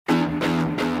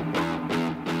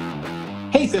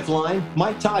fifth line,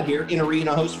 Mike Todd here,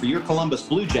 in-arena host for your Columbus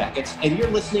Blue Jackets, and you're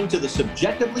listening to the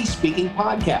Subjectively Speaking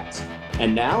podcast.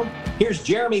 And now, here's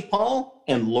Jeremy Paul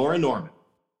and Laura Norman.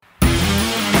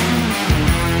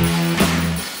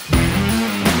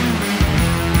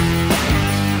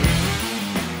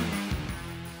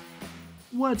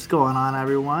 What's going on,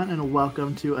 everyone, and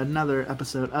welcome to another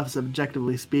episode of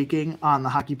Subjectively Speaking on the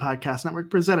Hockey Podcast Network,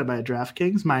 presented by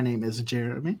DraftKings. My name is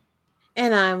Jeremy.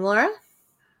 And I'm Laura.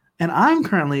 And I'm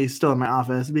currently still in my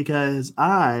office because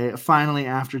I finally,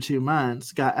 after 2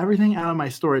 months, got everything out of my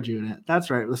storage unit. That's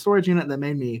right, the storage unit that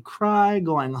made me cry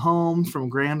going home from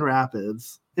Grand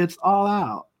Rapids. It's all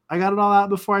out. I got it all out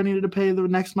before I needed to pay the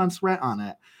next month's rent on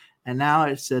it. And now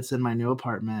it sits in my new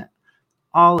apartment,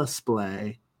 all a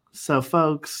splay. So,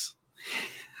 folks,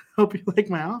 hope you like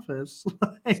my office.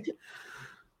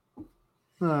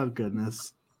 Oh,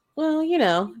 goodness. Well, you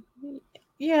know,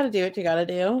 you got to do what you got to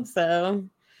do. So,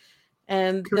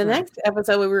 and Correct. The next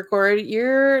episode we record,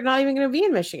 you're not even going to be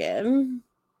in Michigan.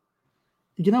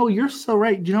 You know, you're so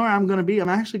right. Do you know where I'm going to be? I'm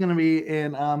actually going to be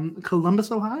in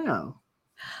Columbus, Ohio.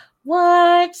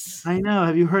 What? I know.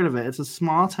 Have you heard of it? It's a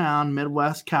small town,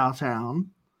 Midwest cow town.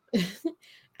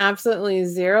 Absolutely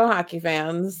zero hockey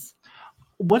fans.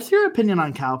 What's your opinion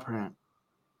on Calprint?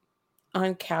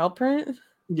 On Calprint?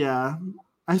 Yeah.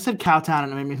 I said Cowtown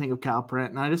and it made me think of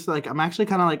Calprint. And I'm actually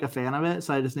kind of like a fan of it.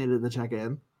 So I just needed to check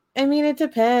in. I mean, it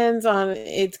depends on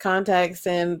its context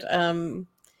and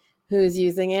who's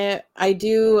using it. I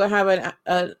do have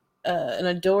an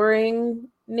adoring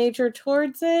nature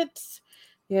towards it.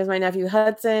 Because my nephew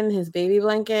Hudson, his baby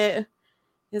blanket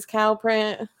is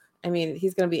Calprint. I mean,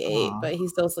 he's going to be 8, but he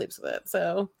still sleeps with it.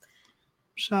 So,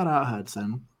 shout out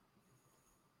Hudson.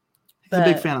 He's a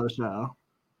big fan of the show.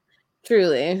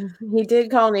 Truly. He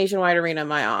did call Nationwide Arena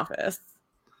my office.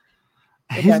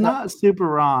 He's not super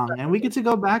wrong. And we get to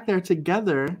go back there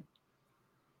together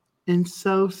in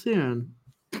so soon.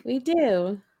 We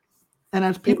do. And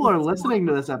as people are listening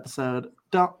to this episode,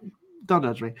 don't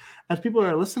judge me. As people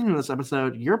are listening to this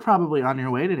episode, you're probably on your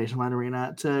way to Nationwide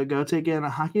Arena to go take in a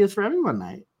Hockey is for Everyone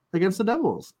night against the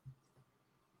Devils.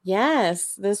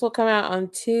 Yes, this will come out on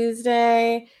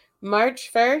Tuesday,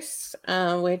 March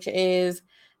 1st, which is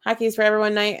Hockey is for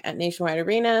Everyone night at Nationwide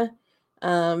Arena,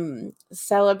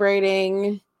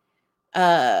 celebrating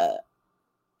all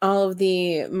of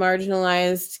the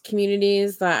marginalized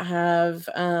communities that have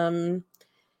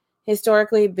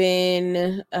historically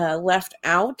been left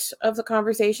out of the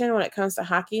conversation when it comes to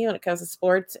hockey, when it comes to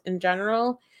sports in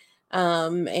general,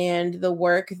 and the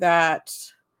work that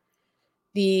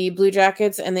the Blue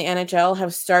Jackets and the NHL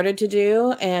have started to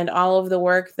do, and all of the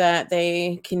work that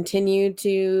they continue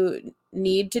to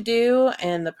need to do,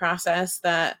 and the process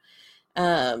that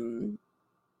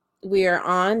we are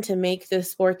on to make the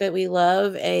sport that we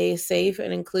love a safe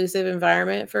and inclusive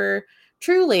environment for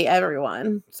truly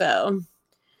everyone. So,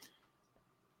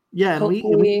 yeah, and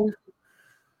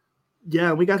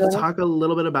we got to talk a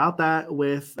little bit about that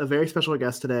with a very special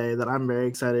guest today that I'm very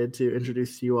excited to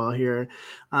introduce to you all here.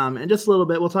 In just a little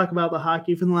bit, we'll talk about the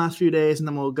hockey from the last few days, and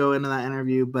then we'll go into that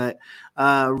interview. But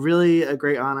really a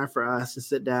great honor for us to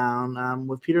sit down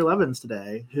with Peter Lovins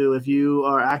today, who, if you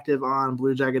are active on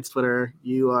Blue Jackets Twitter,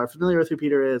 you are familiar with who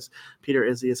Peter is. Peter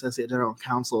is the Associate General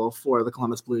Counsel for the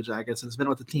Columbus Blue Jackets and has been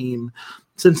with the team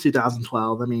since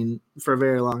 2012. I mean, for a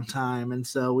very long time. And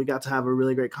so we got to have a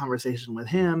really great conversation with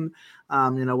him.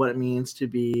 What it means to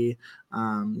be,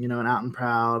 an out and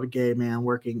proud gay man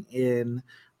working in,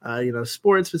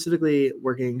 sports, specifically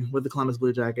working with the Columbus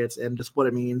Blue Jackets, and just what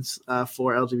it means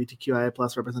for LGBTQIA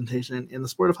plus representation in the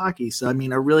sport of hockey. So, I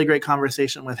mean, a really great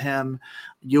conversation with him.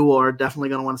 You are definitely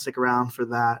going to want to stick around for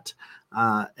that.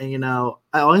 I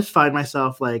always find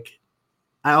myself I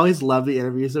always love the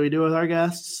interviews that we do with our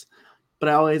guests, but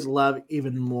I always love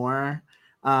even more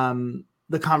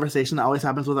the conversation that always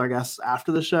happens with our guests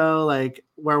after the show,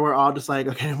 where we're all just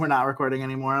okay, we're not recording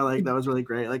anymore. That was really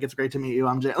great. It's great to meet you.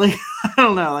 I'm I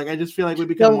don't know. I just feel like we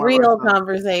become more real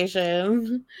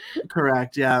conversation.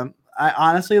 Correct. Yeah. I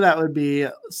honestly, that would be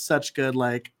such good,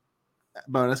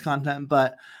 bonus content,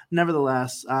 but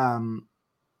nevertheless,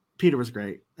 Peter was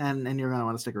great. And you're going to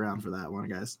want to stick around for that one,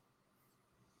 guys.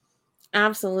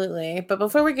 Absolutely. But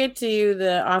before we get to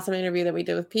the awesome interview that we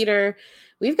did with Peter,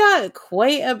 we've got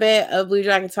quite a bit of Blue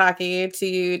Jackets hockey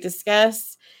to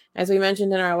discuss, as we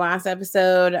mentioned in our last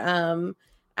episode,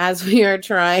 as we are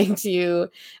trying to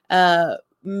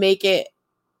make it.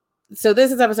 So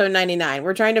this is episode 99.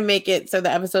 We're trying to make it so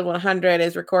the episode 100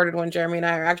 is recorded when Jeremy and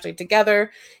I are actually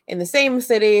together in the same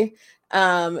city.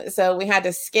 So we had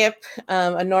to skip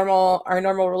our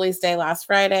normal release day last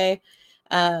Friday.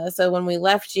 So when we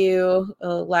left you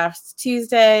last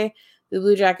Tuesday, the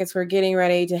Blue Jackets were getting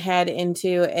ready to head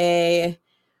into a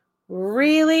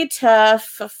really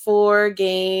tough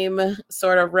 4-game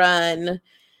sort of run.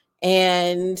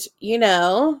 And,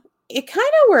 it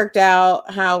kind of worked out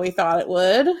how we thought it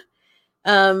would.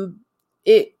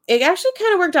 It actually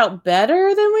kind of worked out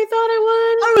better than we thought it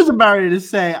would. I was about ready to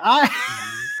say, I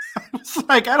was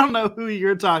like, I don't know who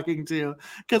you're talking to,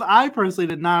 because I personally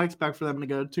did not expect for them to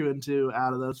go 2-2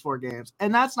 out of those 4 games.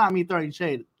 And that's not me throwing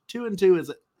shade. 2-2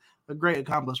 is a great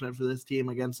accomplishment for this team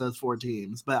against those 4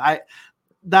 teams. But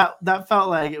that felt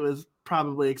like it was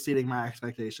probably exceeding my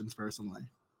expectations personally.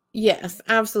 Yes,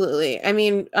 absolutely. I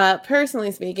mean,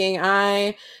 personally speaking,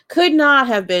 I could not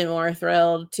have been more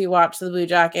thrilled to watch the Blue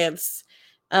Jackets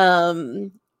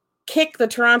kick the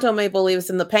Toronto Maple Leafs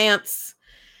in the pants,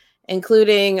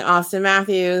 including Austin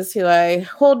Matthews, who I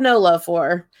hold no love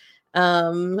for,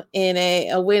 in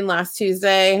a win last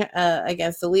Tuesday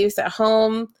against the Leafs at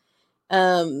home.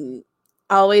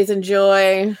 Always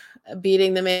enjoy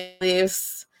beating the Maple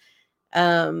Leafs,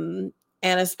 and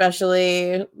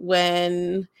especially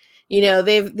when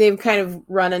they've kind of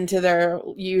run into their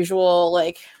usual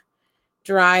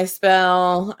dry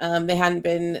spell. They'd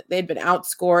been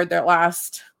outscored their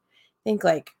last, I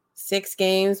think, 6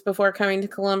 games before coming to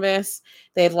Columbus.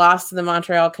 They had lost to the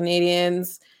Montreal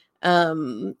Canadiens.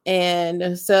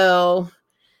 And so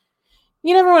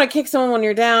you never want to kick someone when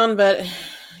you're down, but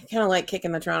I kind of like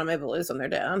kicking the Toronto Maple Leafs when they're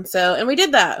down. So, and we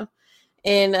did that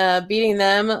in beating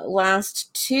them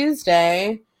last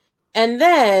Tuesday. And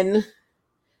then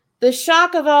the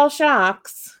shock of all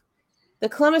shocks, the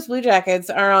Columbus Blue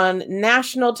Jackets are on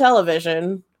national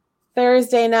television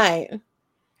Thursday night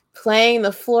playing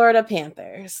the Florida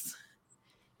Panthers.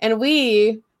 And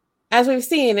we, as we've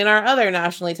seen in our other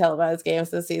nationally televised games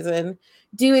this season,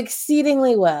 do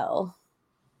exceedingly well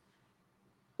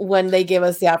when they give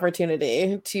us the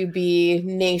opportunity to be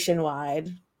nationwide.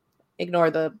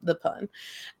 Ignore the pun.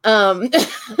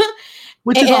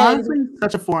 Which is honestly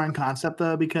such a foreign concept,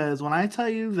 though, because when I tell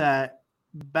you that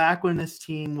back when this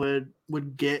team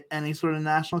would get any sort of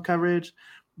national coverage,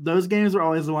 those games were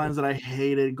always the ones that I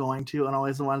hated going to and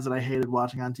always the ones that I hated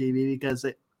watching on TV because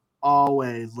they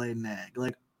always laid an egg,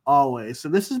 always. So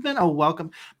this has been a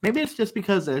welcome. Maybe it's just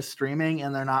because they're streaming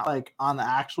and they're not on the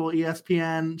actual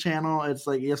ESPN channel. It's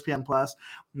ESPN Plus.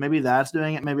 Maybe that's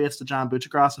doing it. Maybe it's the John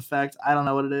Buchacross effect. I don't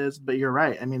know what it is, but you're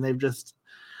right. I mean, they've just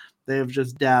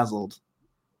dazzled.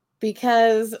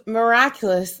 Because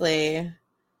miraculously,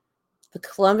 the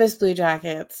Columbus Blue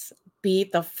Jackets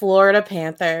beat the Florida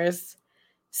Panthers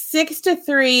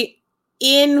 6-3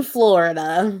 in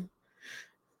Florida.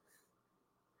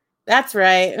 That's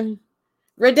right.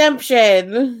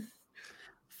 Redemption.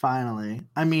 Finally.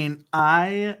 I mean,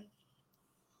 I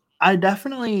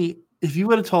definitely, if you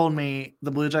would have told me the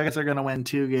Blue Jackets are going to win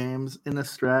 2 games in this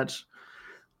stretch,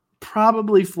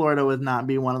 probably Florida would not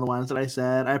be one of the ones that I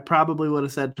said. I probably would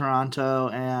have said Toronto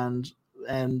and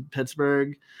Pittsburgh,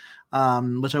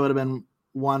 which I would have been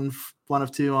one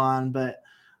of 2 on. But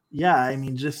yeah, I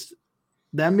mean, just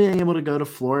them being able to go to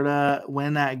Florida,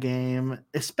 win that game,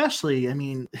 especially, I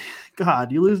mean,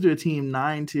 God, you lose to a team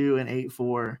 9-2 and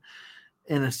 8-4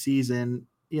 in a season.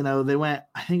 They went,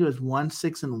 I think it was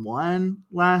 1-6-1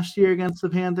 last year against the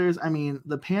Panthers. I mean,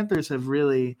 the Panthers have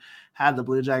really had the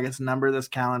Blue Jackets number this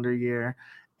calendar year.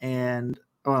 And,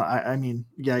 well, I mean,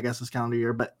 yeah, I guess this calendar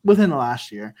year, but within the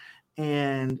last year.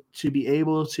 And to be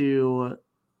able to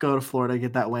go to Florida,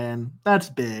 get that win, that's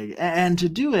big. And to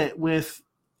do it with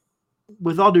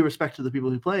all due respect to the people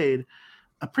who played,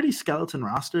 a pretty skeleton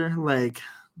roster.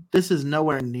 This is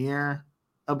nowhere near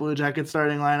a Blue Jacket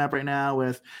starting lineup right now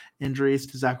with injuries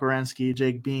to Zach Werenski,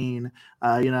 Jake Bean,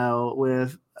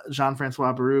 with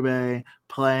Jean-Francois Berube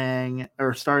playing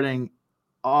or starting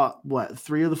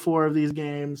 3 of the 4 of these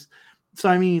games. So,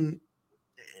 I mean,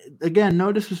 again,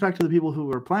 no disrespect to the people who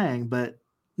were playing, but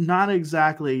not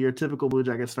exactly your typical Blue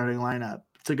Jacket starting lineup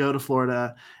to go to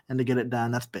Florida and to get it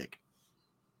done. That's big.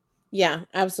 Yeah,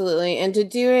 absolutely. And to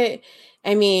do it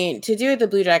the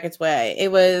Blue Jackets way,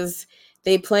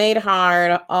 they played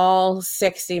hard all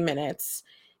 60 minutes.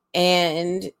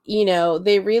 And,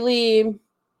 they really,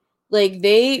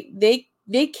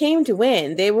 they came to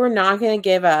win. They were not going to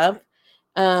give up.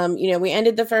 We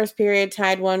ended the first period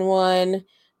tied 1-1,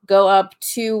 go up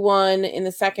 2-1 in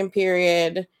the second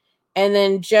period, and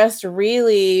then just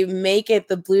really make it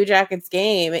the Blue Jackets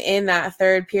game in that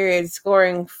third period,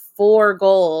 scoring 4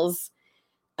 goals.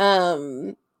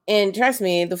 And trust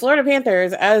me, the Florida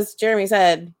Panthers, as Jeremy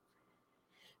said,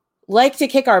 like to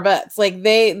kick our butts. Like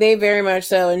they very much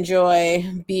so enjoy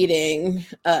beating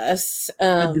us.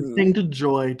 A distinct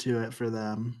joy to it for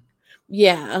them.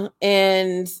 Yeah.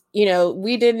 And, you know,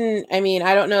 we didn't, I mean,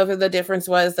 I don't know if the difference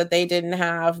was that they didn't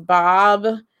have Bob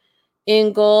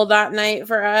in goal that night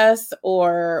for us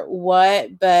or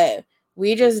what, but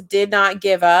we just did not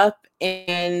give up.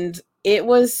 And it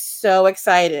was so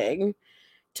exciting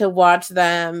to watch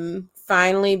them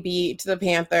finally beat the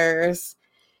Panthers.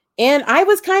 And I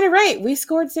was kind of right. We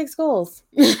scored 6 goals.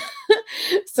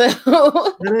 So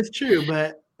that is true,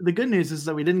 but the good news is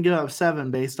that we didn't give up 7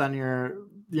 based on your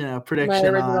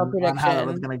prediction on how that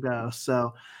was going to go.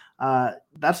 So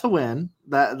that's a win.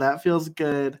 That feels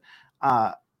good.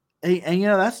 And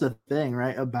that's the thing,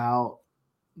 right, about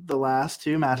the last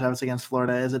 2 matchups against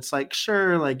Florida is it's like,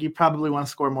 sure, like you probably want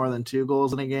to score more than 2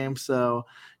 goals in a game, so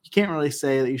you can't really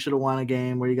say that you should have won a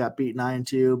game where you got beat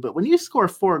 9-2. But when you score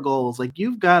 4 goals, like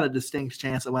you've got a distinct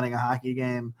chance of winning a hockey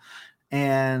game.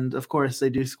 And of course,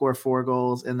 they do score 4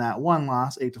 goals in that one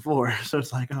loss, 8-4. So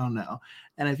it's like, oh no.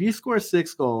 And if you score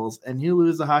 6 goals and you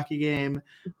lose the hockey game,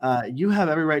 you have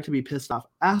every right to be pissed off.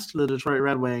 Ask the Detroit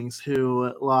Red Wings,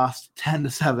 who lost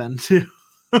 10-7 too.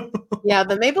 Yeah,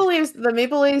 the Maple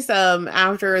Leafs,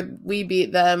 after we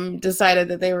beat them, decided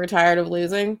that they were tired of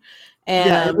losing. And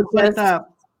yeah,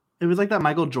 it was like that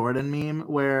Michael Jordan meme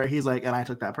where he's like, and I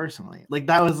took that personally. Like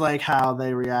that was like how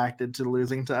they reacted to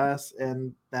losing to us,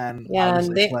 and then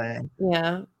playing.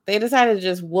 Yeah, they decided to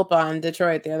just whoop on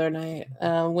Detroit the other night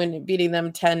when beating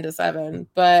them 10-7.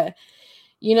 But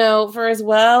you know, for as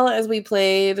well as we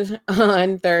played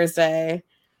on Thursday,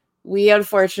 we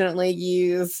unfortunately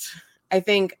used, I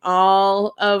think,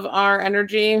 all of our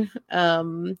energy.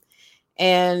 And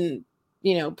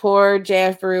you know, poor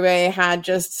JF Berube had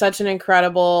just such an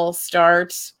incredible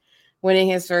start, winning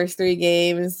his first 3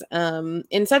 games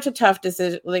in such a tough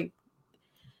decision, like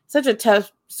such a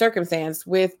tough circumstance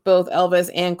with both Elvis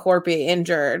and Corpy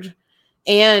injured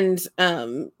and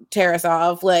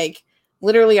Tarasov, like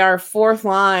literally our 4th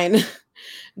line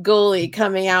goalie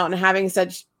coming out and having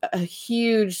such a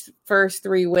huge first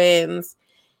 3 wins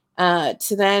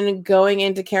to then going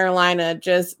into Carolina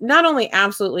just not only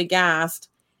absolutely gassed,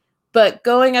 but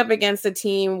going up against a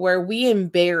team where we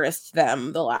embarrassed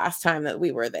them the last time that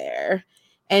we were there,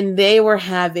 and they were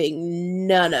having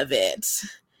none of it.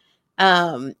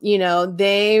 You know,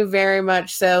 they very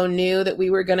much so knew that we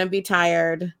were going to be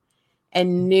tired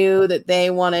and knew that they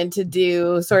wanted to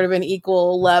do sort of an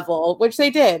equal level, which they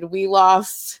did. We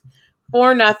lost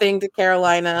 4-0 to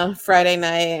Carolina Friday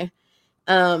night.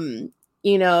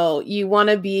 You know, you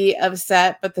want to be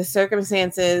upset, but the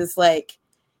circumstances, like,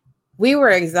 we were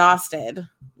exhausted,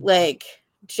 like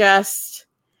just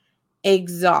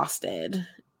exhausted.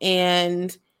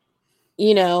 And,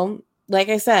 you know, like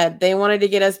I said, they wanted to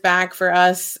get us back for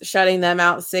us shutting them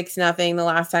out 6-0 the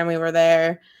last time we were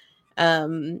there.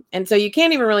 And so you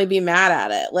can't even really be mad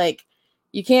at it. Like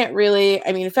you can't really,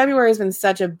 I mean, February has been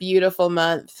such a beautiful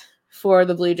month for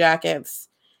the Blue Jackets,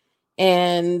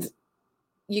 and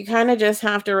you kind of just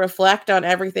have to reflect on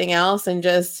everything else and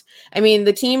just, I mean,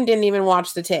 the team didn't even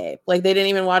watch the tape. Like they didn't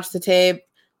even watch the tape.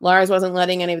 Lars wasn't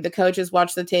letting any of the coaches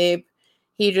watch the tape.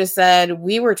 He just said,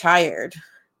 we were tired.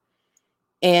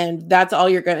 And that's all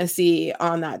you're going to see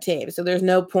on that tape. So there's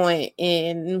no point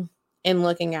in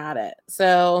looking at it.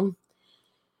 So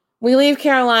we leave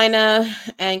Carolina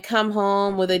and come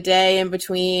home with a day in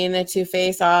between to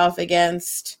face off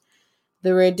against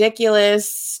the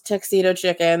ridiculous Tuxedo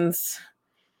Chickens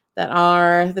that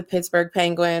are the Pittsburgh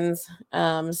Penguins,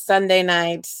 Sunday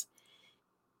night,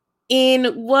 in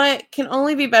what can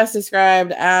only be best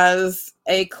described as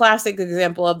a classic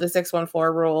example of the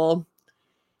 614 rule.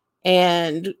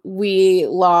 And we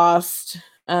lost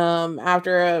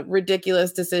after a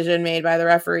ridiculous decision made by the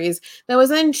referees that was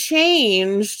then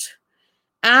changed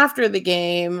after the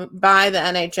game by the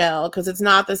NHL, because it's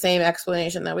not the same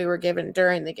explanation that we were given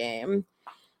during the game.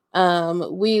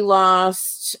 We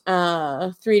lost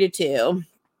 3-2.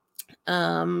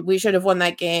 We should have won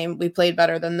that game. We played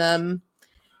better than them.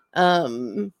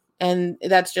 And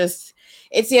that's just,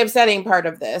 it's the upsetting part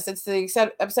of this. It's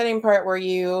the upsetting part where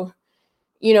you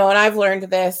know, and I've learned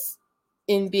this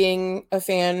in being a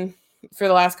fan for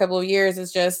the last couple of years,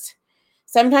 is just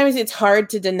sometimes it's hard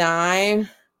to deny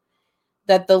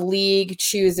that the league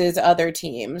chooses other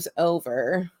teams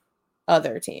over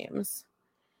other teams.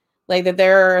 Like that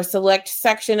there are a select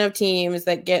section of teams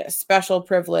that get special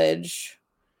privilege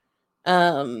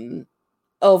over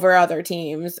other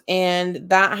teams. And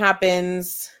that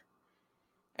happens,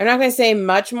 I'm not going to say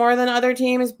much more than other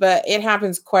teams, but it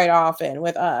happens quite often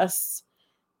with us.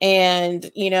 And,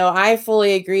 I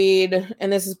fully agreed.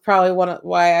 And this is probably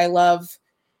why I love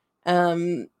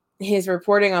his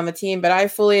reporting on the team. But I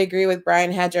fully agree with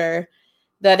Brian Hedger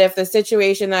that if the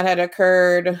situation that had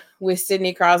occurred with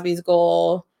Sidney Crosby's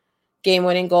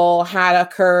game-winning goal, had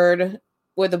occurred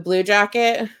with a Blue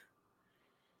Jacket,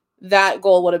 that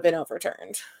goal would have been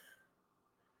overturned.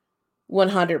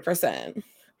 100%.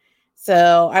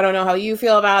 So I don't know how you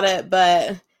feel about it,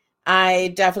 but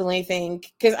I definitely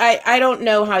think, because I don't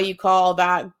know how you call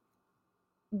that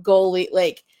goalie,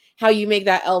 like how you make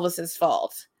that Elvis's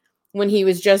fault when he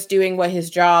was just doing what his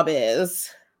job is.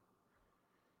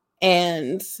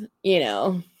 And,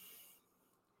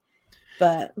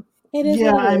 but it is.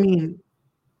 Yeah, I mean,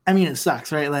 it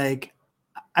sucks, right? Like,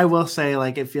 I will say,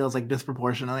 like, it feels like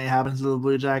disproportionately happens to the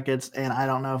Blue Jackets, and I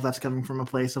don't know if that's coming from a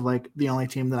place of, like, the only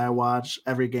team that I watch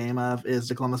every game of is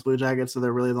the Columbus Blue Jackets, so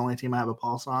they're really the only team I have a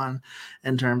pulse on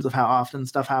in terms of how often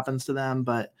stuff happens to them,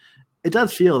 but it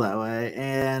does feel that way,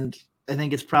 and I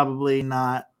think it's probably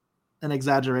not an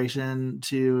exaggeration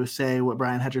to say what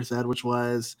Brian Hedger said, which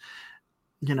was,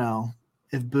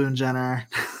 if Boone Jenner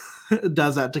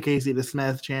does that to Casey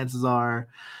DeSmith, chances are,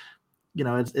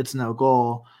 it's no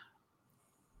goal.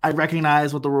 I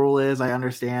recognize what the rule is. I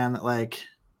understand that, like,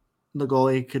 the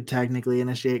goalie could technically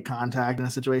initiate contact in a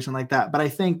situation like that. But I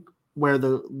think where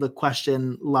the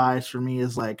question lies for me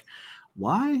is, like,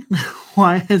 why?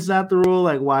 Why is that the rule?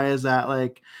 Like, why is that,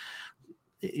 like,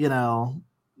 why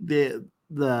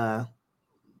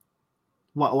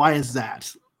is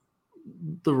that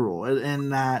the rule?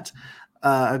 And that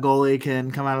a goalie can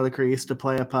come out of the crease to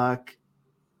play a puck,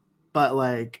 but,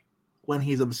 like, when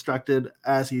he's obstructed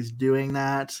as he's doing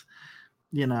that,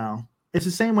 it's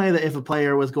the same way that if a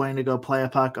player was going to go play a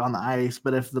puck on the ice,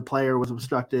 but if the player was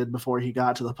obstructed before he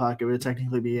got to the puck, it would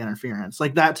technically be interference.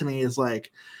 Like, that to me is,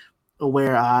 like,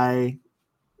 where I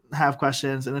have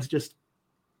questions, and it's just,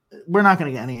 we're not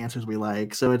going to get any answers we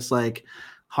like. So it's, like,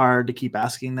 hard to keep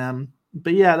asking them.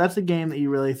 But yeah, that's a game that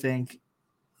you really think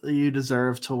you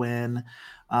deserve to win.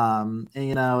 And,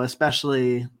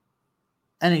 especially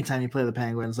anytime you play the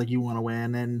Penguins, like, you want to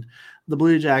win. And the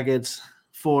Blue Jackets,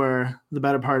 for the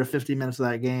better part of 50 minutes of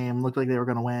that game, looked like they were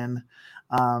going to win.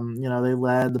 They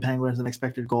led the Penguins in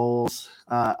expected goals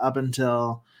up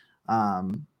until,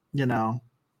 the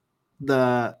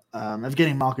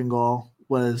Evgeny Malkin goal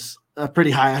was a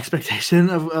pretty high expectation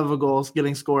of a goal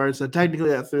getting scored. So technically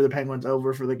that threw the Penguins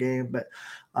over for the game. But,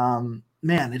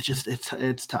 man,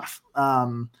 it's tough.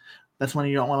 That's when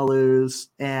you don't want to lose.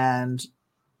 And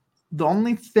the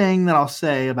only thing that I'll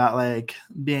say about, like,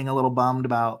 being a little bummed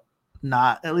about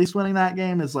not at least winning that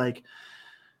game is, like,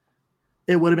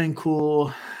 it would have been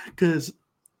cool because,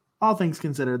 all things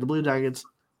considered, the Blue Jackets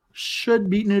should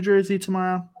beat New Jersey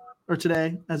tomorrow or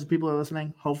today, as people are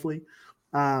listening, hopefully.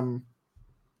 They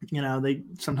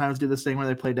sometimes do this thing where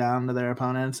they play down to their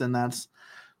opponents, and that's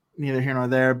neither here nor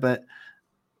there. But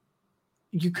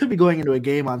you could be going into a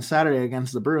game on Saturday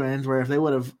against the Bruins where if they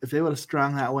would have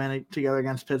strung that win together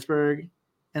against Pittsburgh,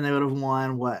 and they would have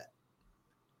won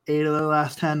 8 of their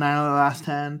last 10, 9 of their last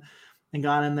 10, and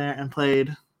gone in there and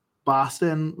played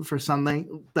Boston for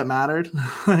something that mattered,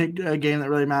 like a game that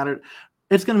really mattered.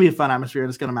 It's going to be a fun atmosphere, and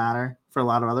it's going to matter for a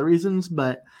lot of other reasons,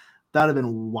 but that would have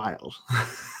been wild,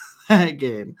 that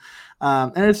game.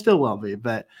 And it still will be,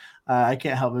 but I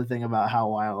can't help but think about how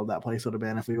wild that place would have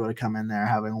been if we would have come in there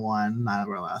having won 9 of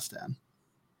our last 10.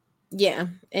 Yeah.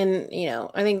 And,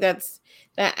 I think that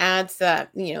adds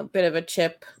that, bit of a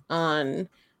chip on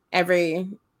every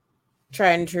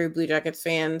tried and true Blue Jackets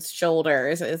fans'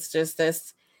 shoulders. It's just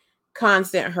this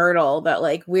constant hurdle that,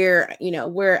 like, we're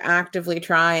actively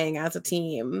trying as a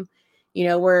team.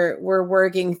 We're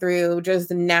working through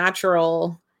just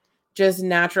natural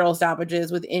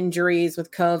stoppages with injuries,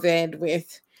 with COVID,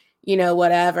 with,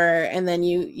 whatever. And then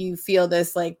you feel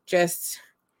this, like, just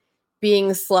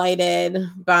being slighted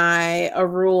by a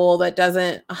rule that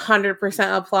doesn't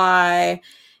 100% apply,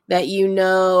 that,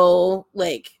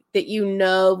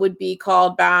 would be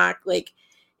called back, like,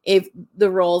 if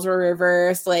the roles were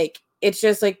reversed. Like, it's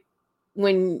just, like,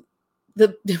 when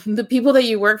the people that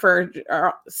you work for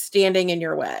are standing in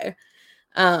your way.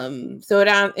 So it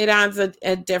adds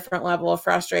a different level of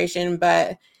frustration,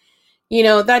 but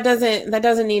that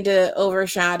doesn't need to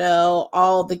overshadow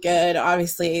all the good,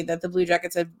 obviously, that the Blue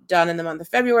Jackets have done in the month of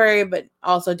February, but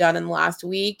also done in the last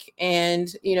week. And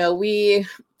we,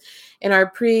 in our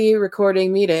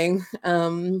pre-recording meeting,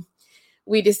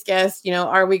 we discussed,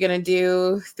 are we going to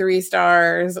do 3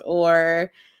 stars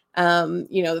or,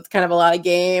 it's kind of a lot of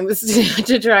games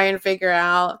to try and figure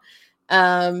out.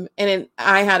 I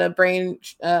had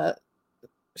a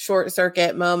short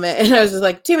circuit moment, and I was just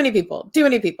like, too many people. It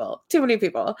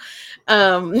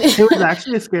was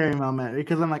actually a scary moment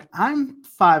because I'm like, I'm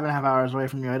 5.5 hours away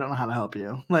from you. I don't know how to help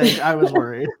you. Like, I was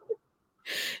worried.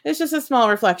 It's just a small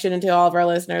reflection into all of our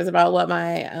listeners about what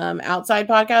my outside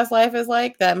podcast life is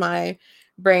like, that my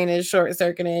brain is short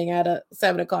circuiting at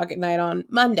 7:00 at night on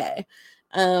Monday.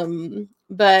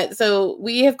 But so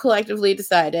we have collectively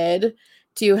decided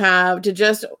to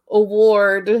just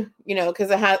award,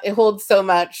 because it holds so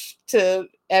much to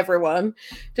everyone,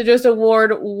 to just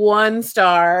award 1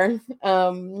 star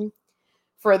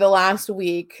for the last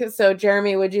week. So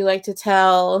Jeremy, would you like to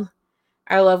tell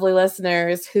our lovely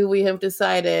listeners who we have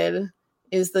decided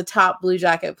is the top Blue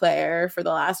Jacket player for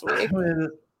the last week?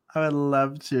 I would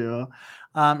love to.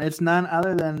 It's none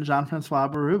other than Jean-Francois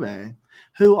Berube,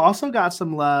 who also got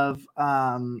some love.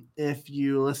 If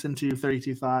you listen to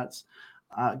 32 Thoughts,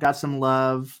 got some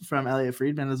love from Elliot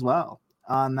Friedman as well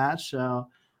on that show.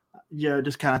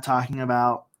 Just kind of talking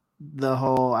about the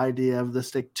whole idea of the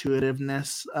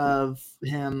stick-to-itiveness of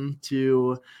him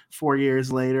to 4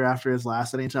 years later after his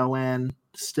last NHL win,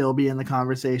 still be in the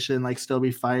conversation, like still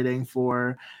be fighting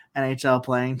for NHL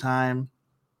playing time.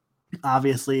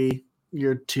 Obviously,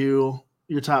 your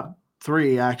top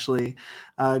 3 actually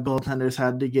goaltenders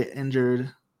had to get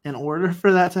injured in order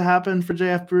for that to happen for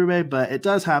JF Berube, but it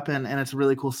does happen, and it's a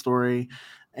really cool story,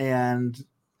 and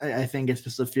I think it's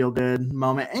just a feel-good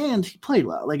moment, and he played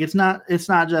well. Like, it's not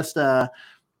just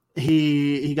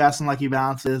he got some lucky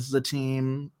bounces. The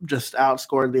team just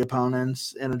outscored the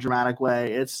opponents in a dramatic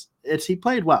way. It's he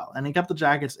played well, and he kept the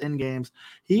Jackets in games.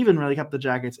 He even really kept the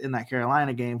Jackets in that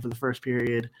Carolina game for the first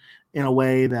period in a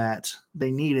way that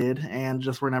they needed, and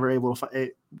just were never able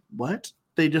to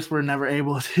They just were never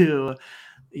able to,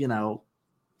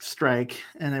 strike,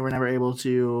 and they were never able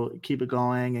to keep it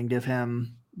going and give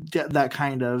him that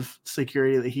kind of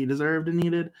security that he deserved and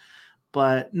needed.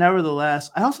 But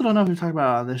nevertheless, I also don't know if we talked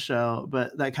about it on this show,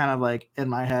 but that kind of like in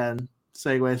my head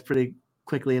segues pretty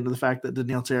quickly into the fact that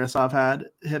Daniil Tarasov had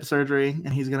hip surgery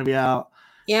and he's going to be out.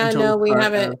 Yeah, no, we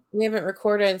haven't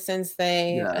recorded since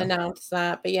they announced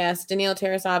that. But yes, Daniil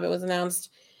Tarasov, it was announced,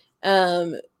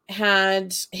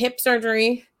 had hip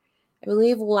surgery, I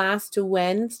believe, last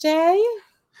Wednesday.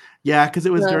 Yeah, because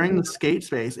it was during the skate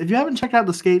space. If you haven't checked out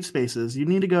the skate spaces, you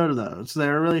need to go to those.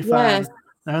 They're really fun. Yes.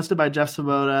 They're hosted by Jeff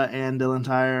Svoboda and Dylan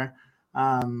Tyre.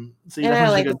 And I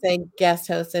like to say guest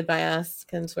hosted by us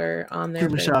because we're on there.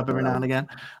 We show up every now and again.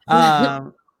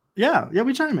 Yeah,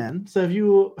 we chime in. So if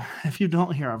you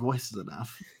don't hear our voices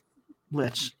enough,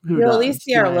 which you'll at least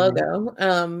see our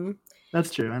logo.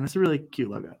 That's true, and it's a really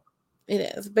cute logo.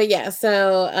 It is, but yeah.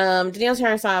 So Daniil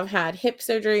Tarasov had hip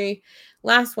surgery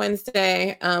last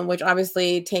Wednesday, which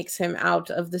obviously takes him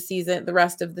out of the season, the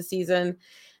rest of the season.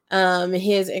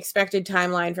 His expected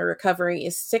timeline for recovery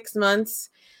is 6 months,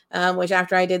 which,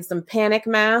 after I did some panic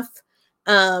math,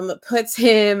 puts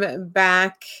him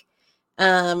back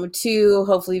to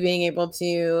hopefully being able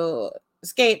to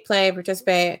skate, play,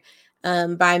 participate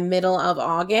by middle of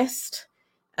August.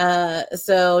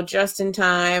 So just in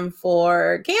time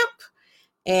for camp.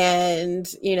 And,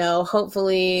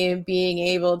 hopefully being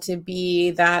able to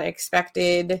be that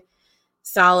expected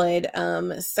solid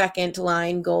second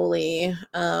line goalie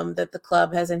that the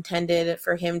club has intended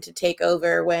for him to take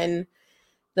over when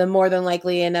the more than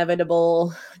likely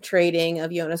inevitable trading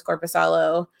of Jonas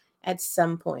Korpisalo at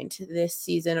some point this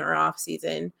season or off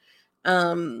season.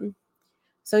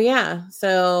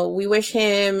 So we wish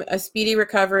him a speedy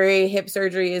recovery. Hip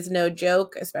surgery is no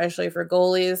joke, especially for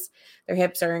goalies. Their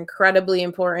hips are incredibly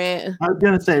important. I was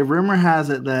going to say, rumor has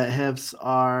it that hips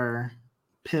are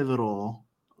pivotal,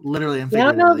 literally and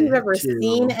figuratively. I don't know if you've ever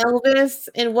seen Elvis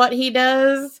and what he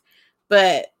does,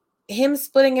 but him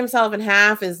splitting himself in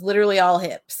half is literally all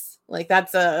hips. Like,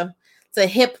 it's a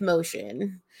hip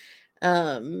motion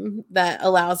that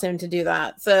allows him to do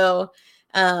that. So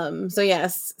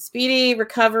yes, speedy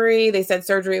recovery. They said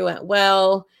surgery went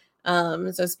well.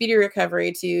 So speedy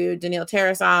recovery to Daniil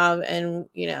Tarasov, and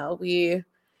we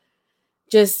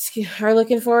just are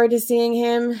looking forward to seeing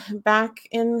him back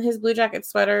in his Blue Jacket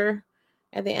sweater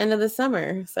at the end of the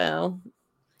summer. So,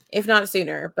 if not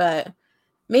sooner, but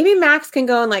maybe Max can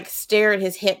go and stare at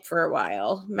his hip for a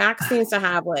while. Max seems to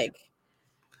have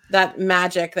that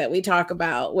magic that we talk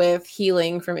about with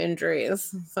healing from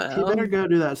injuries. So he better go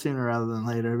do that sooner rather than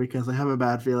later, because I have a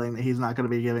bad feeling that he's not going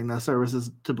to be giving those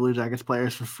services to Blue Jackets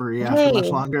players for free after much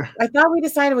longer. I thought we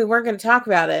decided we weren't going to talk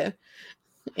about it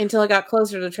until it got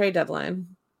closer to the trade deadline.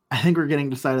 I think we're getting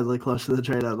decidedly close to the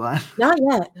trade deadline. Not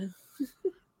yet.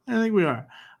 I think we are.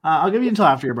 I'll give you until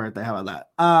after your birthday. How about that?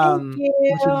 Thank you.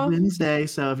 Which is Wednesday.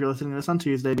 So if you're listening to this on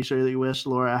Tuesday, be sure that you wish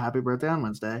Laura a happy birthday on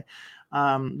Wednesday.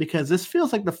 Because this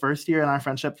feels like the first year in our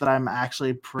friendship that I'm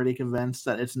actually pretty convinced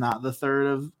that it's not the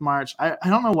 3rd of March. I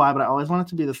don't know why, but I always want it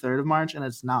to be the 3rd of March, and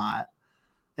it's not.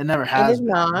 It never has It is been.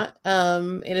 not.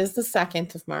 It is the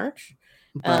 2nd of March.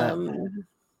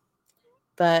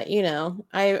 But you know,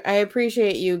 I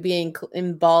appreciate you being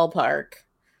in ballpark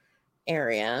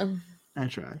area. I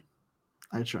try.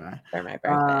 For my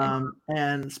birthday.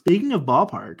 And speaking of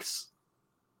ballparks.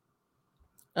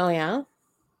 Oh, yeah?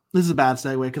 This is a bad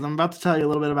segue because I'm about to tell you a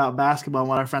little bit about basketball and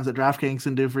what our friends at DraftKings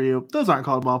can do for you. Those aren't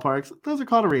called ballparks. Those are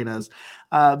called arenas.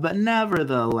 But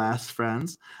nevertheless,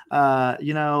 friends,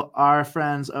 our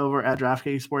friends over at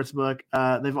DraftKings Sportsbook,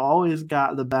 they've always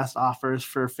got the best offers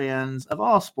for fans of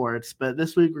all sports. But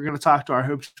this week, we're going to talk to our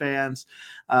Hoops fans.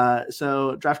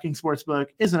 So DraftKings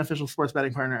Sportsbook is an official sports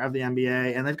betting partner of the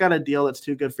NBA, and they've got a deal that's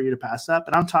too good for you to pass up.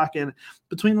 And I'm talking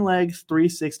between the legs,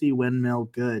 360 windmill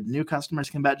good. New customers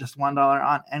can bet just $1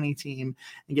 on any team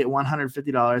and get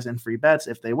 $150 in free bets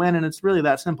if they win, and it's really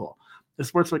that simple. If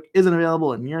Sportsbook isn't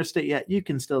available in your state yet, you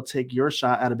can still take your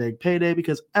shot at a big payday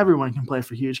because everyone can play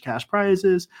for huge cash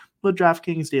prizes with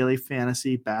DraftKings daily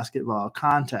fantasy basketball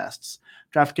contests.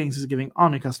 DraftKings is giving all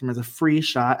new customers a free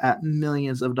shot at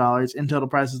millions of dollars in total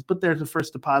prizes, but there's a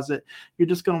first deposit. You're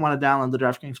just going to want to download the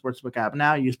DraftKings Sportsbook app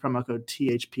now. Use promo code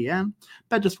THPN.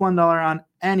 Bet just $1 on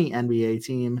any NBA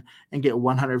team and get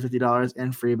 $150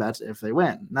 in free bets if they win.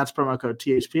 And that's promo code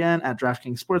THPN at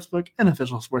DraftKings Sportsbook, an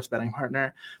official sports betting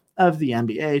partner of the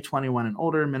NBA. 21 and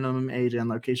older. Minimum age and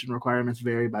location requirements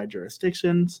vary by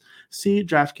jurisdictions. See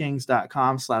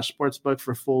DraftKings.com/sportsbook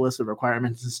for full list of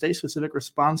requirements and state-specific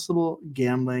responsible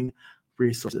gambling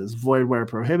resources. Void where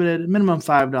prohibited. Minimum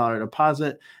 $5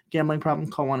 deposit. Gambling problem?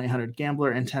 Call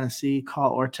 1-800-GAMBLER. In Tennessee,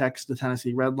 call or text the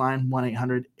Tennessee Red Line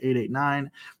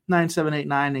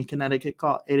 1-800-889-9789. In Connecticut,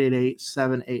 call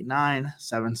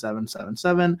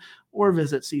 888-789-7777 or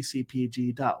visit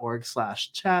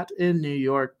ccpg.org/chat. In New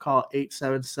York, call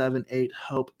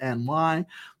 877-8-HOPE-NY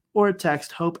or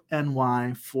text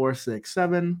HOPE-NY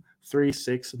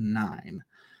 467-369.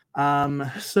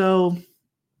 So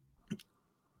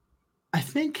I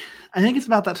think it's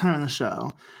about that time in the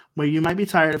show where you might be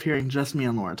tired of hearing just me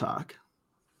and Laura talk.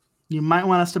 You might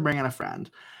want us to bring in a friend.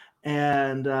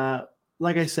 And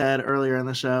like I said earlier in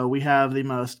the show, we have the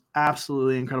most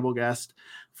absolutely incredible guest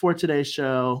for today's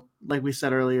show. Like we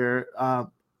said earlier,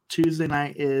 Tuesday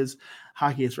night is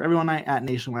Hockey is for Everyone night at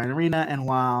Nationwide Arena. And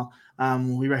while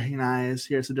we recognize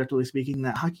here, subjectively speaking,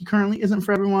 that hockey currently isn't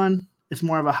for everyone, it's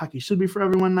more of a hockey should be for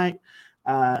everyone night.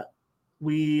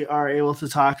 We are able to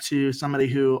talk to somebody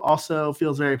who also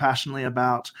feels very passionately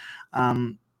about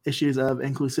issues of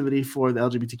inclusivity for the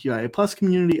LGBTQIA plus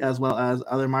community, as well as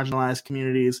other marginalized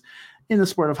communities in the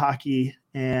sport of hockey.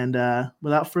 And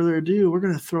without further ado, we're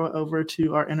going to throw it over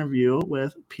to our interview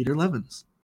with Peter Lovins.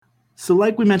 So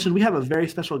like we mentioned, we have a very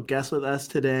special guest with us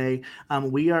today.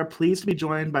 We are pleased to be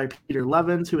joined by Peter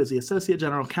Lovins, who is the Associate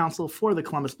General Counsel for the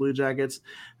Columbus Blue Jackets.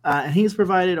 And he's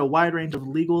provided a wide range of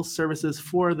legal services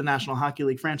for the National Hockey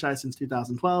League franchise since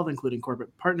 2012, including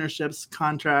corporate partnerships,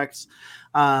 contracts,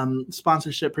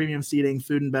 sponsorship, premium seating,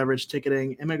 food and beverage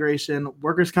ticketing, immigration,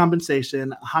 workers'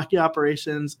 compensation, hockey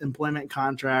operations, employment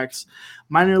contracts,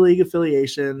 minor league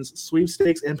affiliations,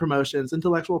 sweepstakes and promotions,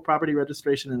 intellectual property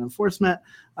registration and enforcement,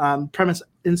 premise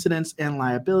incidents and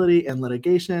liability and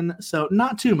litigation. So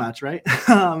not too much, right?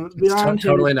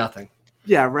 Totally nothing.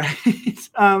 Yeah, right.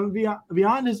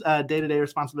 Beyond his day-to-day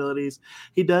responsibilities,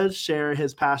 he does share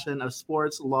his passion of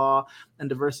sports, law, and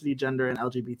diversity, gender, and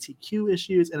LGBTQ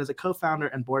issues, and is a co-founder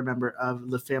and board member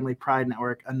of the Family Pride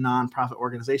Network, a nonprofit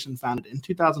organization founded in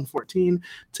 2014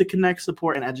 to connect,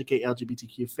 support, and educate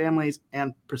LGBTQ families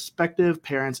and prospective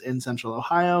parents in Central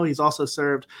Ohio. He's also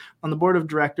served on the board of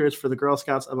directors for the Girl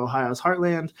Scouts of Ohio's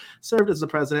Heartland, served as the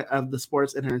president of the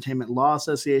Sports and Entertainment Law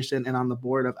Association, and on the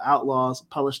board of Outlaws,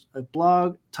 published a blog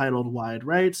titled Wide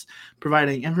Rights,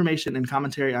 providing information and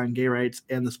commentary on gay rights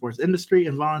and the sports industry,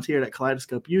 and volunteered at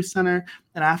Kaleidoscope Youth Center,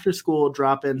 an after-school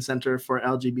drop-in center for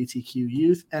LGBTQ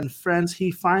youth. And friends,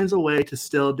 he finds a way to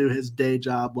still do his day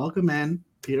job. Welcome in,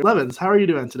 Peter Lovins. How are you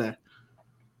doing today?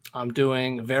 I'm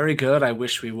doing very good. I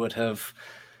wish we would have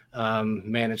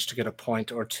managed to get a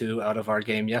point or two out of our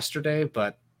game yesterday,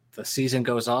 but the season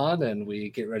goes on and we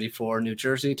get ready for New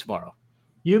Jersey tomorrow.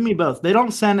 You and me both. They don't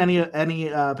send any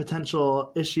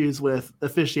potential issues with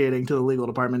officiating to the legal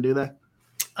department, do they?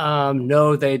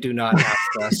 No, they do not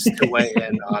ask us to weigh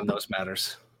in on those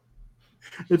matters.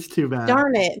 It's too bad.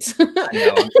 Darn it. I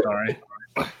know, I'm sorry.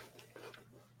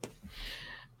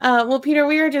 Well, Peter,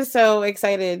 we are just so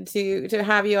excited to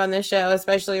have you on this show,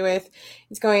 especially with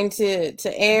it's going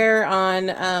to air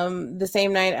on the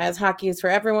same night as Hockey is for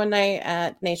Everyone night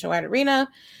at Nationwide Arena.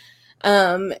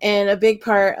 And a big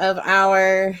part of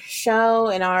our show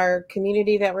and our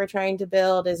community that we're trying to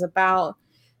build is about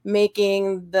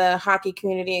making the hockey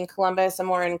community in Columbus a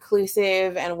more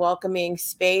inclusive and welcoming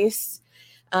space,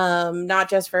 not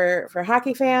just for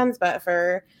hockey fans, but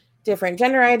for different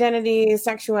gender identities,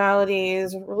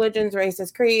 sexualities, religions,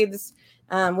 races, creeds.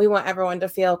 We want everyone to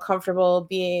feel comfortable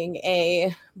being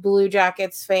a Blue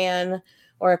Jackets fan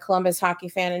or a Columbus hockey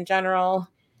fan in general.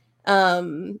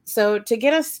 So to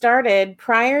get us started,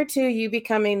 prior to you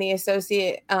becoming the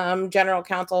associate general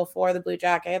counsel for the Blue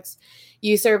Jackets,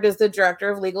 you served as the director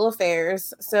of legal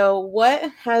affairs. So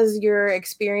what has your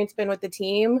experience been with the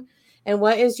team, and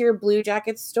what is your Blue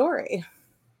Jackets story?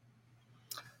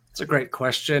 It's a great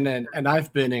question. And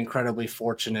I've been incredibly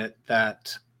fortunate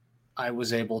that I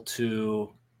was able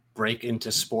to break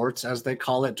into sports, as they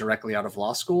call it, directly out of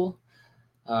law school.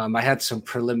 I had some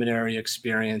preliminary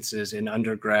experiences in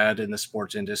undergrad in the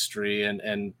sports industry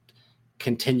and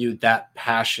continued that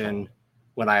passion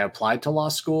when I applied to law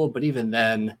school. But even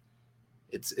then,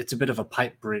 it's a bit of a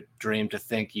pipe dream to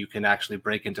think you can actually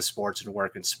break into sports and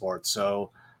work in sports.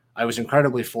 So I was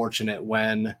incredibly fortunate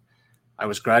when I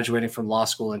was graduating from law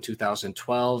school in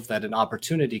 2012 that an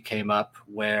opportunity came up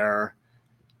where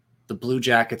the Blue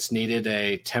Jackets needed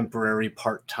a temporary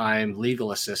part-time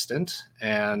legal assistant,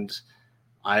 and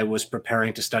I was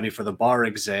preparing to study for the bar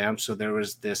exam. So there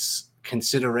was this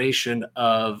consideration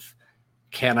of,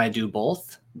 can I do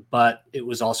both? But it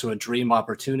was also a dream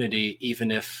opportunity,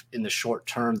 even if in the short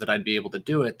term that I'd be able to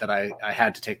do it, that I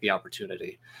had to take the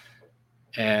opportunity.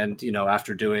 And,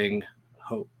 after doing,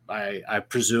 I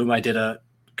presume I did a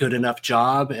good enough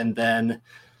job, and then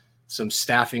some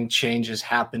staffing changes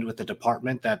happened with the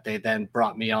department that they then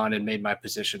brought me on and made my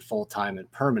position full-time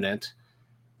and permanent.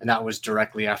 And that was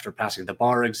directly after passing the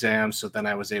bar exam. So then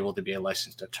I was able to be a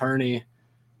licensed attorney,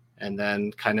 and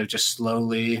then kind of just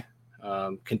slowly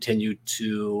continued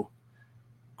to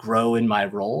grow in my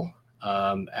role.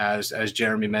 As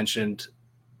Jeremy mentioned,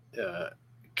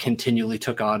 continually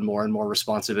took on more and more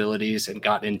responsibilities and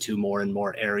got into more and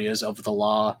more areas of the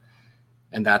law.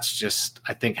 And that's just,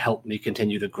 I think, helped me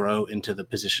continue to grow into the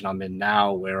position I'm in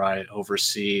now, where I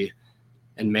oversee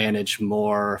and manage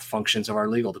more functions of our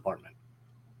legal department.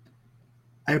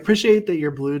 I appreciate that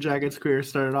your Blue Jackets career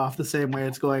started off the same way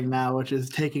it's going now, which is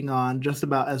taking on just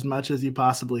about as much as you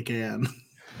possibly can.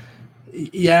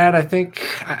 Yeah, and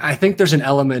I think there's an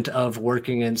element of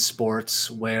working in sports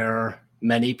where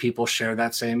many people share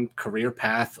that same career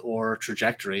path or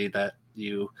trajectory, that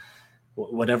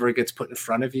whatever gets put in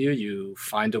front of you, you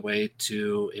find a way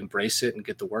to embrace it and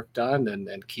get the work done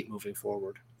and keep moving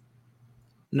forward.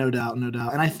 No doubt. And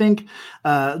I think,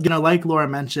 like Laura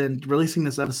mentioned, releasing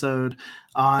this episode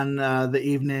on the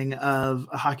evening of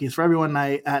Hockey is for Everyone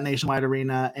night at Nationwide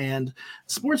Arena, and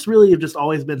sports really have just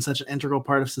always been such an integral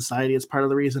part of society. It's part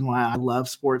of the reason why I love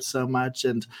sports so much.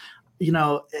 And,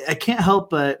 I can't help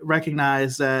but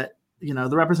recognize that,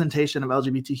 the representation of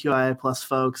LGBTQIA plus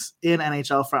folks in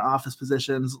NHL front office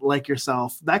positions like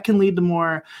yourself, that can lead to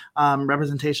more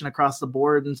representation across the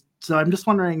board. And so I'm just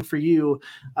wondering, for you,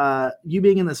 you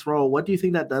being in this role, what do you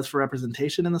think that does for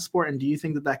representation in the sport? And do you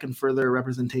think that can further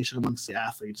representation amongst the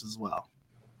athletes as well?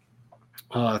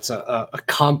 It's a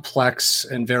complex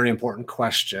and very important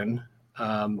question.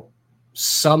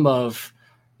 Some of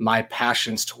my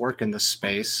passions to work in this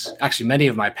space, actually many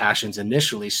of my passions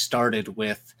initially started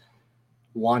with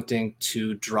wanting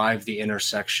to drive the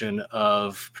intersection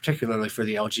of, particularly for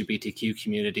the LGBTQ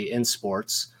community in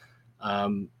sports.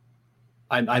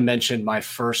 I mentioned my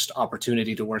first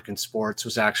opportunity to work in sports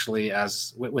was actually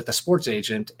with a sports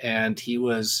agent, and he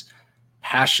was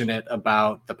passionate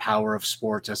about the power of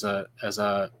sports as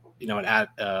a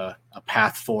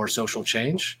path for social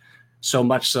change, so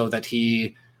much so that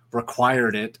he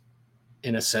required it,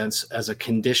 in a sense, as a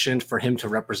condition for him to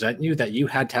represent you, that you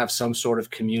had to have some sort of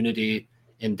community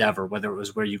endeavor, whether it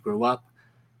was where you grew up,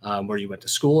 where you went to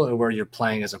school, or where you're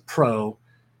playing as a pro.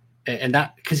 And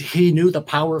that, because he knew the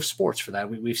power of sports for that.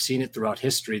 We've seen it throughout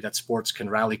history that sports can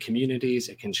rally communities.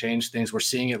 It can change things. We're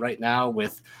seeing it right now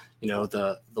with,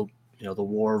 the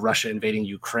war, Russia invading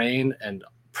Ukraine, and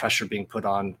pressure being put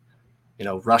on,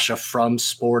 Russia from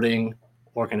sporting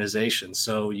organizations.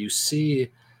 So you see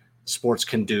sports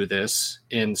can do this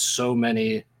in so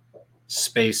many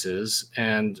spaces.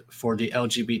 And for the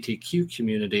LGBTQ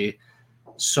community,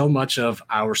 so much of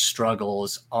our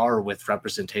struggles are with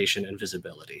representation and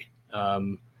visibility.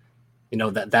 That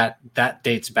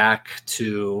dates back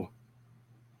to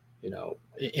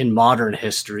in modern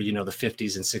history, the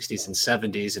 50s and 60s and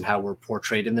 70s, and how we're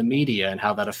portrayed in the media, and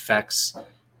how that affects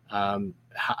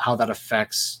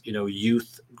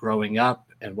youth growing up,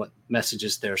 and what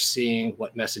messages they're seeing,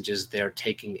 what messages they're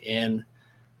taking in.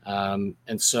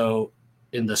 And so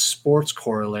in the sports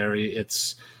corollary,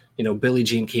 it's, Billie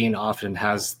Jean King often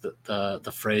has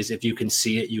the phrase, if you can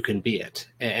see it, you can be it.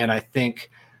 And I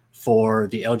think for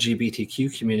the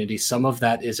LGBTQ community, some of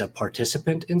that is a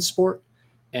participant in sport,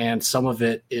 and some of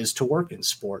it is to work in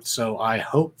sport. So I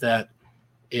hope that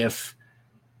if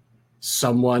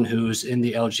someone who's in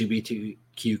the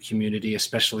LGBTQ community,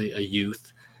 especially a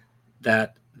youth,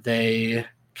 that they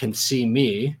can see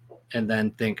me and then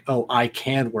think, oh, I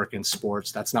can work in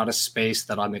sports. That's not a space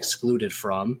that I'm excluded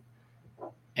from.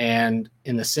 And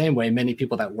in the same way, many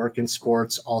people that work in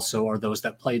sports also are those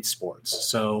that played sports.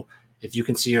 So if you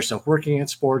can see yourself working in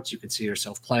sports, you can see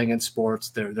yourself playing in sports.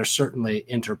 There's certainly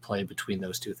interplay between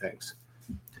those two things.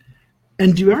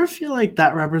 And do you ever feel like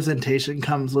that representation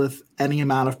comes with any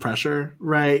amount of pressure,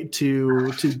 right?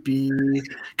 To be,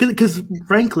 because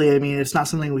frankly, I mean, it's not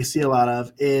something we see a lot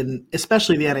of in,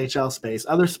 especially the NHL space,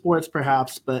 other sports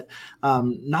perhaps, but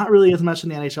not really as much in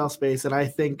the NHL space. And I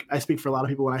think I speak for a lot of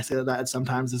people when I say that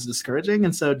sometimes is discouraging.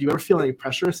 And so do you ever feel any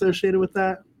pressure associated with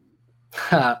that?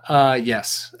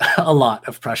 Yes, a lot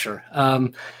of pressure.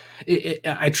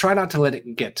 I try not to let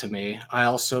it get to me. I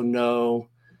also know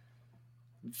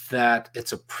that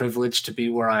it's a privilege to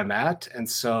be where I'm at. And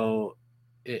so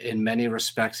in many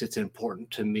respects, it's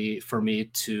important for me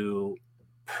to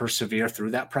persevere through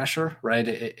that pressure,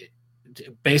 right?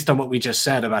 Based on what we just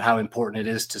said about how important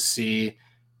it is to see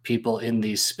people in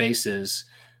these spaces,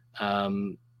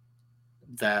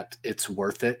 that it's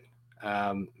worth it.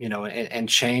 And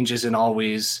change isn't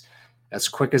always as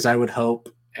quick as I would hope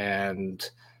and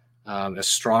as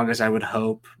strong as I would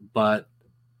hope, but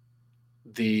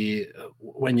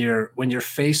when you're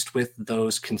faced with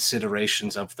those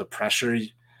considerations of the pressure,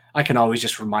 I can always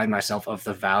just remind myself of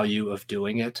the value of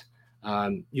doing it.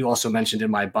 You also mentioned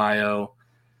in my bio,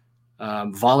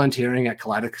 volunteering at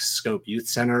Kaleidoscope Youth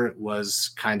Center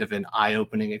was kind of an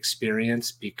eye-opening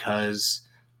experience, because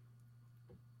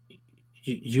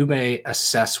you may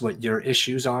assess what your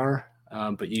issues are,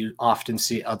 but you often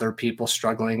see other people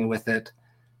struggling with it,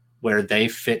 where they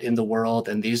fit in the world.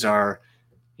 And these are,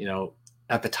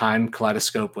 at the time,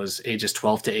 Kaleidoscope was ages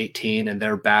 12 to 18, and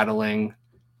they're battling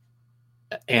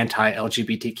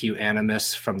anti-LGBTQ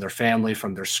animus from their family,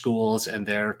 from their schools, and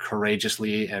they're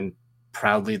courageously and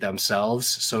proudly themselves.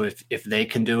 So if they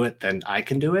can do it, then I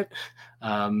can do it.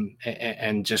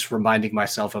 And just reminding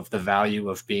myself of the value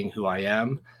of being who I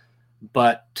am.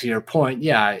 But to your point,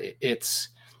 yeah, it's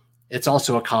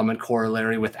also a common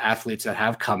corollary with athletes that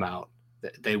have come out.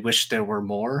 They wish there were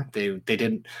more. They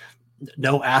didn't.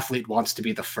 No athlete wants to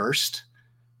be the first.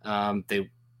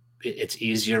 It's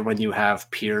easier when you have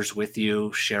peers with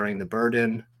you sharing the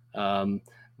burden.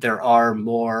 There are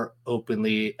more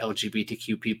openly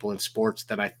LGBTQ people in sports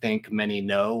than I think many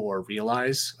know or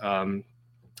realize.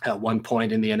 At one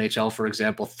point in the NHL, for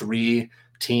example, 3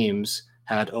 teams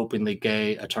had openly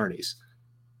gay attorneys.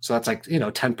 So that's like,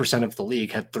 10% of the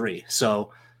league had 3.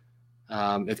 So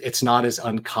it's not as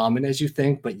uncommon as you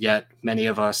think, but yet many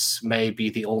of us may be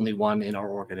the only one in our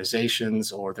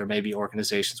organizations, or there may be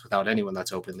organizations without anyone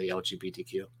that's openly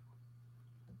LGBTQ.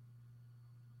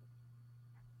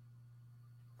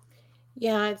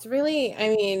 Yeah, it's really, I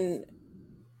mean,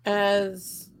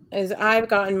 as I've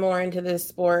gotten more into this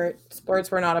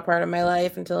sports were not a part of my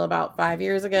life until about 5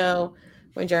 years ago,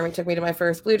 when Jeremy took me to my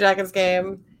first Blue Jackets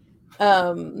game.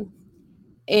 And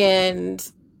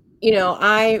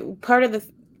part of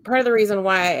the reason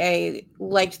why I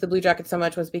liked the Blue Jackets so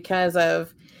much was because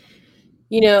of,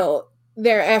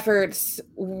 their efforts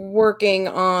working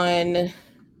on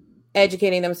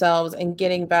educating themselves and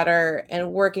getting better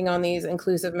and working on these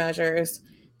inclusive measures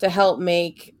to help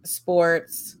make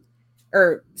sports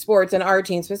and our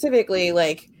team specifically,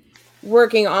 like,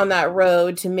 working on that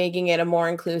road to making it a more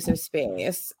inclusive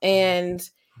space. And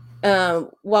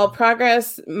while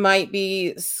progress might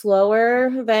be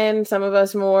slower than some of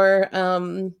us more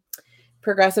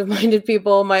progressive minded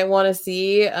people might want to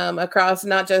see, across,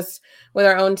 not just with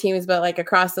our own teams, but like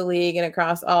across the league and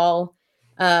across all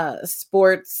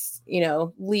sports,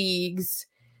 leagues,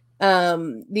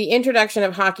 the introduction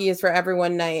of Hockey is for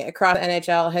Everyone night across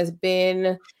NHL has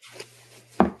been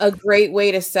a great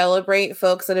way to celebrate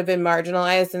folks that have been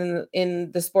marginalized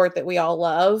in the sport that we all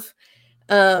love.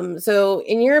 So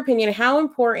in your opinion, how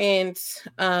important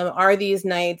are these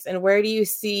nights, and where do you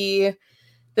see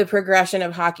the progression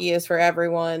of Hockey is for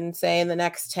Everyone, say, in the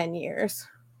next 10 years?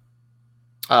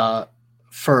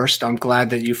 first, I'm glad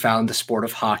that you found the sport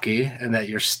of hockey and that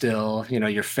you're still,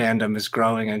 your fandom is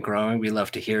growing and growing. We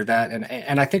love to hear that.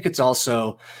 And I think it's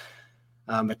also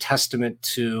a testament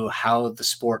to how the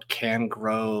sport can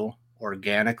grow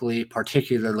organically,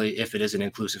 particularly if it is an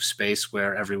inclusive space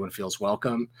where everyone feels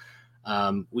welcome.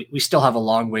 We still have a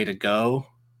long way to go,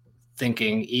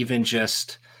 thinking even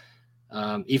just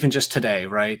today,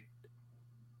 right?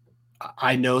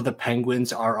 I know the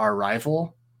Penguins are our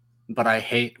rival, but I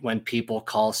hate when people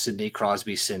call Sidney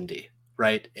Crosby Cindy,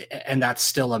 right? And that's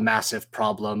still a massive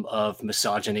problem of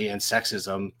misogyny and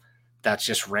sexism that's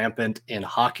just rampant in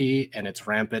hockey, and it's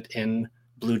rampant in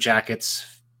Blue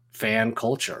Jackets fan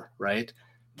culture, right?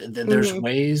 There's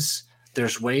ways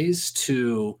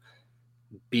to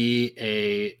be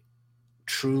a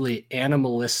truly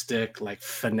animalistic, like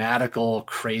fanatical,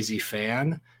 crazy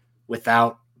fan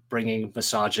without bringing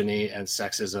misogyny and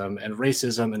sexism and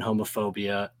racism and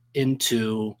homophobia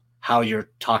into how you're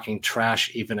talking trash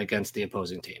even against the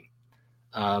opposing team.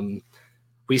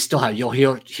 We still have, you'll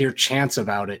hear chants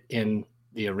about it in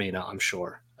the arena, I'm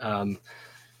sure.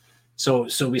 So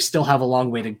we still have a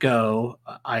long way to go.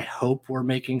 I hope we're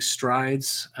making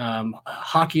strides.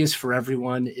 Hockey is for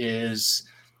everyone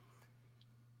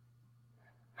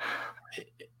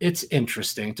it's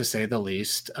interesting, to say the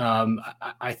least.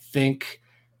 I think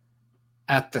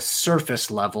at the surface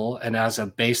level and as a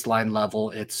baseline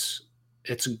level, it's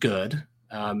good.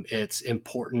 It's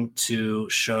important to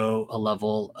show a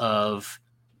level of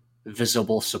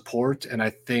visible support, and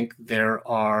I think there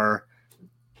are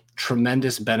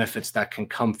tremendous benefits that can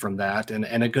come from that.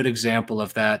 And a good example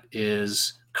of that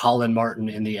is Colin Martin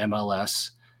in the MLS,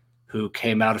 who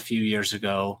came out a few years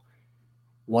ago.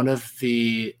 One of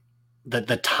the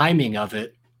timing of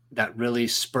it that really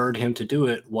spurred him to do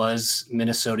it was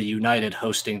Minnesota United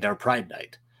hosting their Pride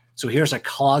Night. So here's a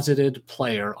closeted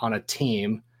player on a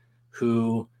team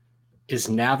who is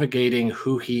navigating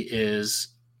who he is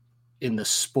in the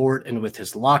sport and with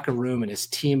his locker room and his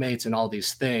teammates and all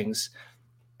these things.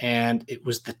 And it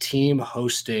was the team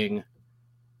hosting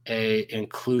a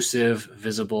inclusive,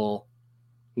 visible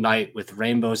night with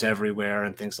rainbows everywhere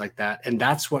and things like that. And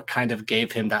that's what kind of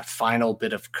gave him that final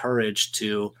bit of courage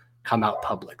to come out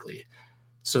publicly.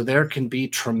 So there can be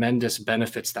tremendous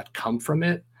benefits that come from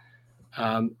it.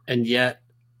 And yet,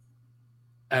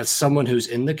 as someone who's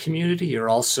in the community, you're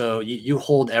also, you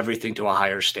hold everything to a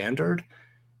higher standard.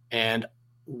 And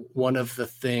one of the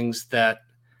things that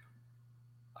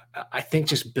I think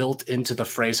just built into the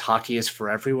phrase hockey is for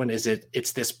everyone is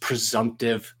it's this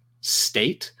presumptive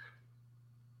state.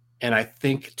 And I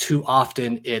think too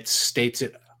often it states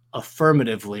it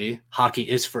affirmatively, hockey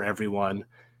is for everyone,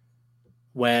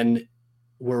 when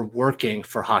we're working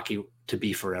for hockey to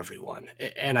be for everyone.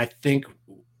 And I think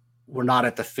we're not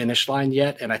at the finish line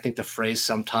yet. And I think the phrase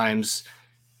sometimes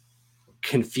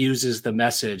confuses the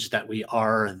message that we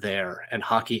are there and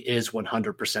hockey is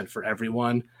 100% for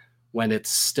everyone when it's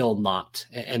still not.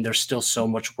 And there's still so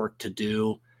much work to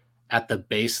do at the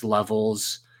base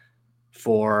levels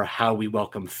for how we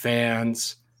welcome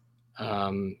fans.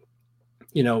 In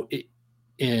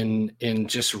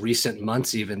just recent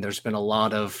months, even there's been a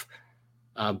lot of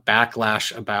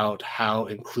backlash about how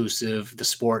inclusive the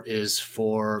sport is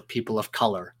for people of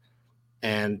color,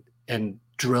 and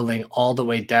drilling all the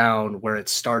way down where it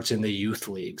starts in the youth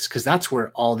leagues, because that's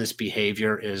where all this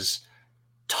behavior is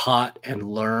taught and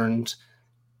learned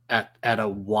at a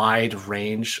wide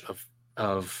range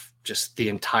of just the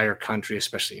entire country,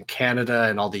 especially in Canada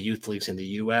and all the youth leagues in the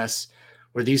US,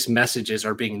 where these messages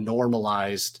are being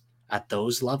normalized at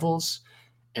those levels.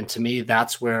 And to me,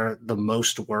 that's where the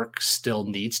most work still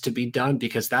needs to be done,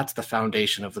 because that's the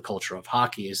foundation of the culture of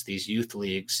hockey, is these youth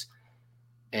leagues.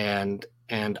 And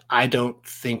I don't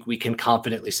think we can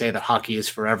confidently say that hockey is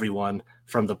for everyone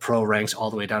from the pro ranks all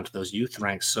the way down to those youth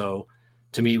ranks. So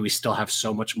to me, we still have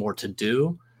so much more to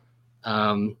do.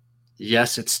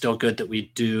 Yes, it's still good that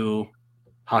we do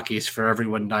Hockey is for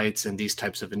Everyone nights and these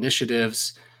types of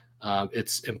initiatives.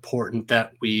 It's important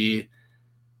that we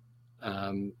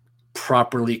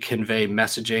properly convey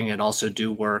messaging and also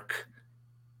do work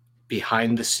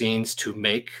behind the scenes to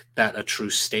make that a true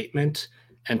statement,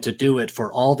 and to do it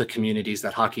for all the communities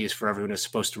that Hockey is for Everyone is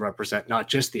supposed to represent, not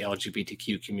just the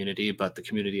LGBTQ community, but the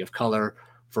community of color,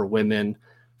 for women,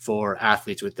 for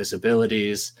athletes with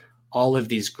disabilities. All of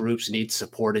these groups need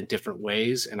support in different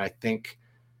ways, and I think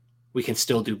we can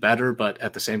still do better, but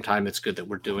at the same time, it's good that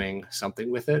we're doing something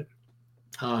with it.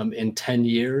 In 10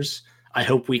 years, I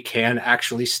hope we can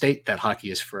actually state that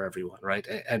hockey is for everyone, right?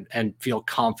 And feel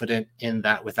confident in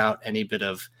that without any bit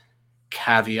of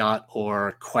caveat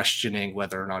or questioning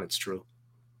whether or not it's true.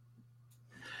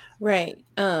 Right.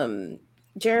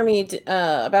 Jeremy,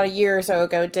 about a year or so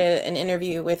ago, did an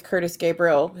interview with Curtis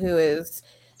Gabriel, who is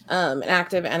an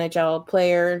active NHL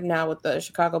player now with the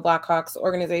Chicago Blackhawks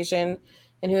organization,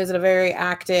 and who is a very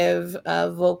active,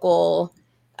 vocal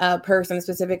person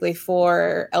specifically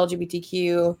for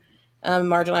LGBTQ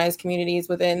marginalized communities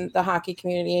within the hockey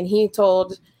community. And he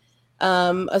told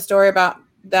a story about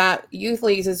that youth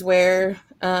leagues is where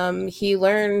he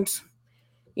learned,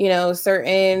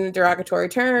 certain derogatory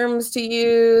terms to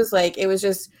use. Like, it was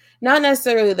just not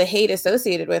necessarily the hate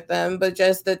associated with them, but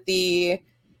just that the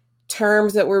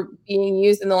terms that were being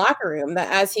used in the locker room,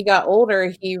 that as he got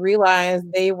older, he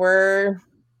realized they were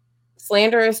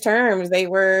slanderous terms. They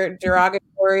were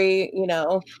derogatory,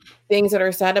 things that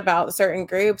are said about certain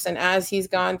groups. And as he's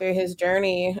gone through his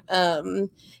journey to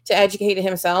educate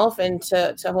himself and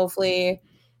to hopefully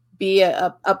be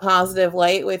a positive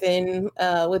light within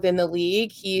the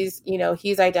league, he's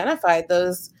identified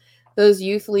those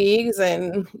youth leagues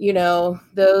and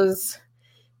those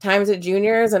times at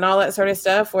juniors and all that sort of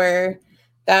stuff, where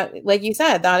that, like you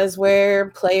said, that is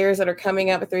where players that are coming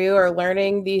up through are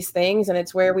learning these things, and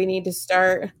it's where we need to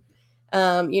start.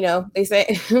 They say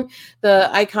the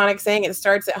iconic saying, it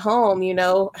starts at home,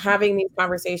 having these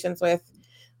conversations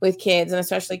with kids, and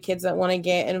especially kids that want to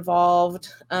get involved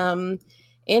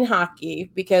in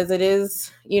hockey, because it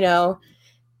is,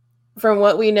 from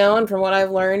what we know and from what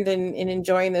I've learned in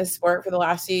enjoying this sport for the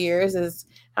last few years, is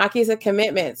hockey is a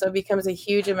commitment. So it becomes a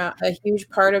huge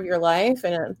part of your life,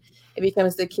 and it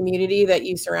becomes the community that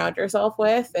you surround yourself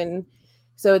with. And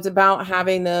so it's about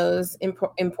having those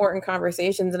important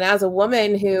conversations. And as a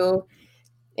woman who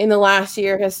in the last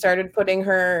year has started putting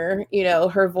her,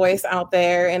 her voice out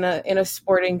there in a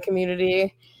sporting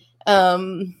community,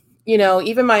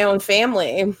 even my own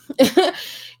family,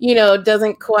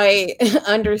 doesn't quite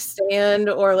understand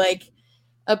or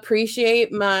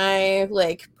appreciate my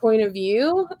point of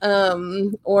view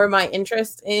or my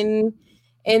interest in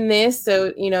this.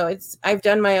 So I've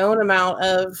done my own amount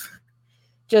of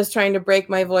just trying to break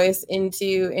my voice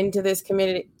into this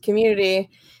community.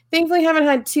 Thankfully, haven't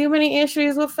had too many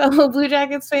issues with fellow Blue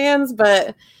Jackets fans,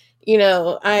 but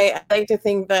I like to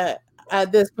think that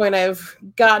at this point I've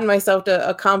gotten myself to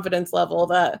a confidence level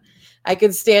that I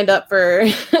could stand up for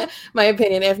my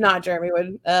opinion. If not, Jeremy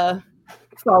would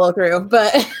follow through.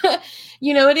 But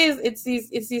it's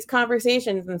these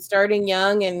conversations, and starting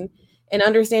young and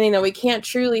understanding that we can't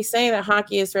truly say that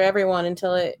hockey is for everyone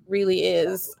until it really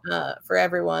is for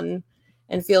everyone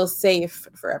and feels safe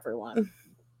for everyone.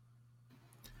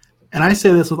 And I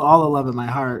say this with all the love in my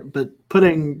heart, but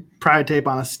putting pride tape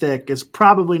on a stick is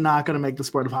probably not going to make the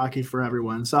sport of hockey for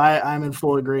everyone. So I'm in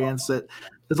full agreement that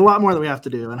there's a lot more that we have to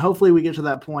do. And hopefully we get to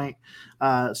that point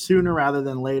sooner rather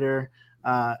than later.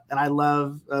 And I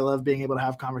love being able to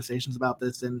have conversations about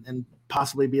this and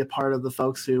possibly be a part of the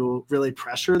folks who really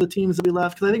pressure the teams that we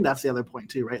left. Because I think that's the other point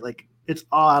too, right? Like, it's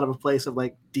all out of a place of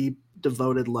deep,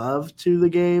 devoted love to the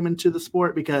game and to the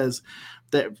sport, because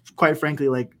that, quite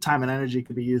frankly, time and energy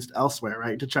could be used elsewhere,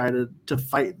 right? To try to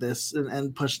fight this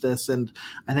and push this. And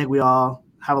I think we all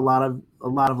have a lot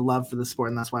of love for the sport,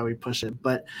 and that's why we push it.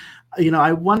 But,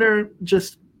 I wonder,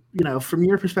 just, from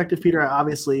your perspective, Peter,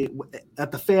 obviously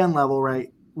at the fan level,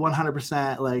 right,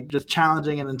 100% just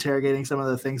challenging and interrogating some of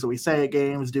the things that we say at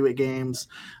games, do at games,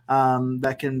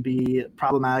 that can be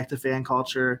problematic to fan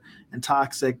culture and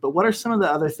toxic. But what are some of the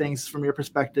other things from your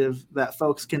perspective that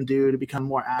folks can do to become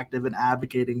more active in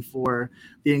advocating for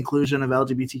the inclusion of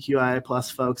LGBTQIA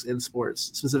plus folks in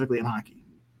sports, specifically in hockey?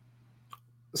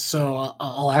 So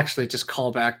I'll actually just call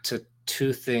back to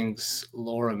two things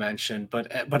Laura mentioned,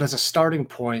 but as a starting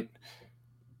point,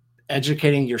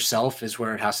 educating yourself is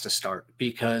where it has to start,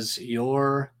 because and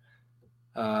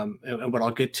what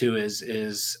I'll get to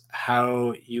is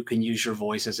how you can use your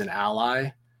voice as an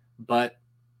ally, but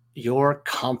your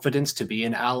confidence to be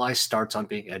an ally starts on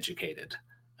being educated.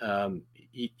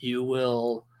 You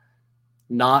will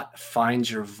not find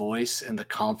your voice and the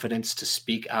confidence to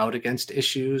speak out against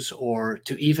issues, or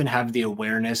to even have the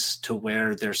awareness to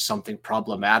where there's something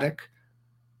problematic,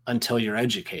 until you're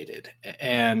educated.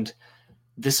 And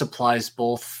this applies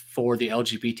both for the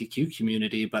LGBTQ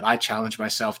community, but I challenge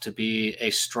myself to be a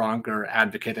stronger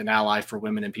advocate and ally for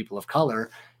women and people of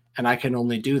color. And I can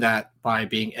only do that by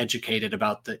being educated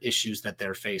about the issues that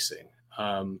they're facing.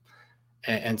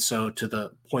 And so, to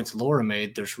the points Laura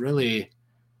made, there's really,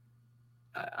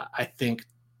 I think,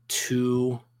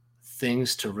 two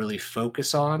things to really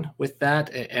focus on with that.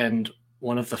 And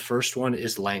one of the first one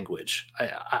is language.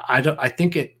 I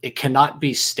think it cannot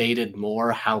be stated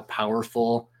more how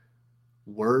powerful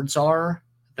words are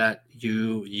that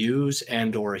you use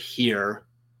and or hear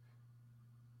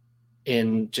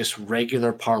in just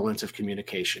regular parlance of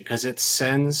communication, because it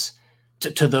sends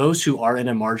to those who are in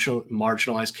a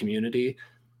marginalized community,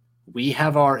 we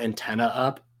have our antenna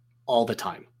up all the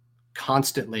time,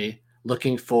 constantly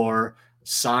looking for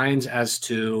signs as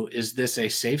to, is this a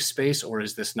safe space or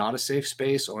is this not a safe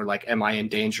space? Or like, am I in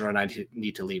danger and I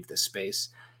need to leave this space?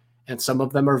 And some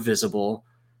of them are visible.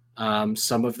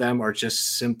 Some of them are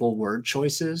just simple word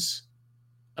choices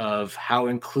of how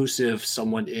inclusive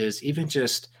someone is, even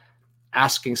just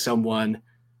asking someone,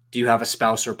 do you have a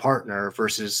spouse or partner,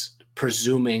 versus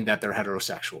presuming that they're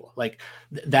heterosexual. Like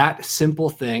that simple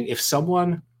thing. If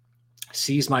someone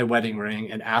sees my wedding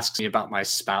ring and asks me about my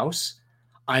spouse,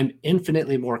 I'm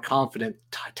infinitely more confident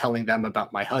telling them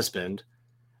about my husband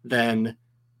than,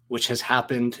 which has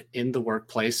happened in the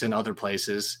workplace and other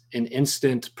places, an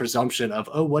instant presumption of,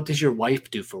 oh, what does your wife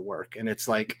do for work? And it's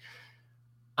like,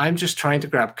 I'm just trying to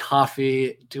grab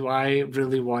coffee. Do I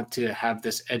really want to have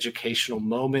this educational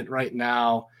moment right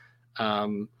now?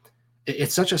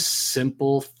 It's such a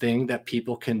simple thing that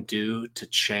people can do to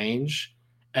change.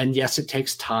 And yes, it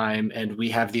takes time, and we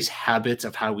have these habits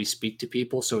of how we speak to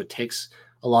people. So it takes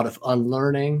a lot of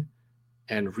unlearning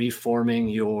and reforming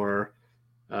your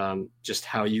just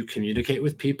how you communicate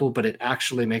with people, but it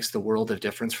actually makes the world of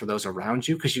difference for those around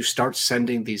you, because you start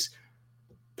sending these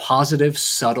positive,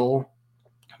 subtle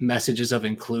messages of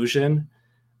inclusion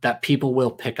that people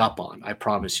will pick up on, I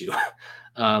promise you.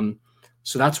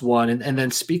 So that's one. And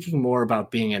then speaking more about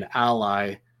being an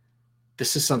ally,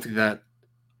 this is something that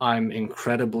I'm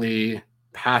incredibly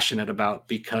passionate about,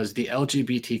 because the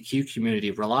LGBTQ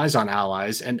community relies on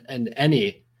allies, and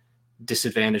any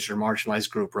disadvantaged or marginalized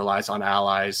group relies on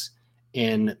allies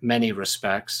in many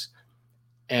respects.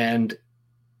 And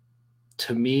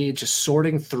to me, just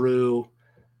sorting through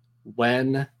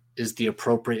when is the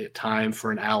appropriate time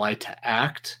for an ally to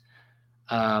act,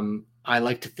 I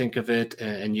like to think of it,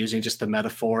 and using just the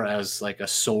metaphor, as like a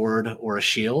sword or a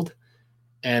shield.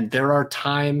 And there are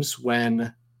times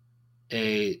when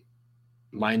a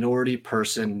minority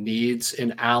person needs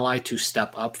an ally to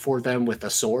step up for them with a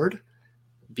sword,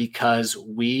 because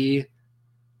we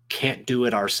can't do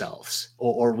it ourselves,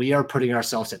 or we are putting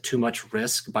ourselves at too much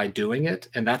risk by doing it.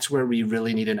 And that's where we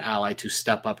really need an ally to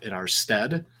step up in our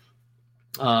stead.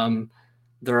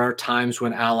 There are times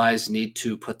when allies need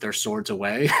to put their swords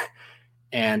away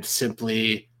and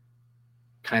simply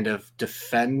kind of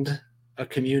defend a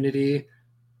community,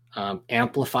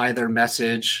 amplify their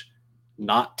message,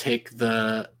 not take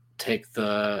the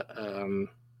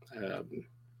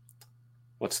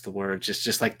what's the word?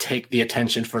 Just like take the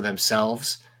attention for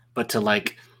themselves, but to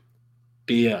like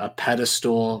be a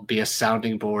pedestal, be a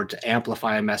sounding board to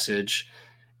amplify a message.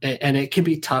 And it can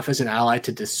be tough as an ally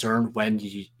to discern when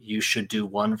you should do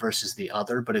one versus the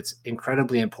other, but it's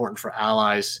incredibly important for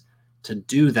allies to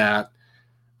do that.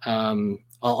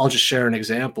 I'll just share an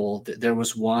example. There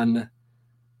was one,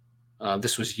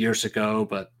 this was years ago,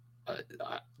 but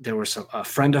there was a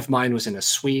friend of mine was in a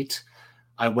suite.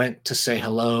 I went to say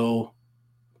hello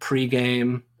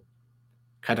pre-game,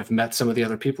 kind of met some of the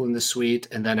other people in the suite.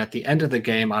 And then at the end of the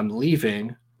game, I'm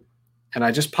leaving, and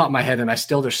I just pop my head, and I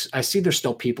see there's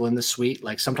still people in the suite.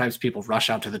 Like sometimes people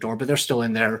rush out to the door, but they're still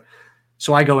in there.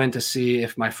 So I go in to see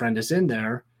if my friend is in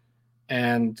there.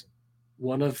 And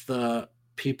one of the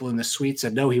people in the suite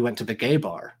said, no, he went to the gay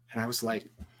bar. And I was like,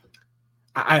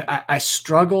 I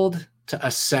struggled to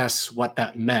assess what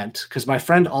that meant, because my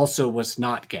friend also was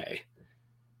not gay.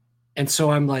 And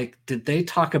so I'm like, did they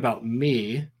talk about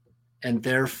me, and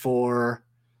therefore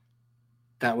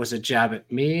that was a jab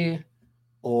at me?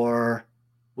 Or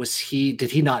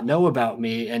did he not know about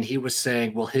me, and he was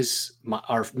saying, well,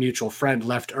 our mutual friend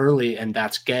left early and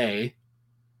that's gay?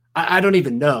 I don't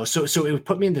even know. So it would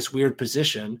put me in this weird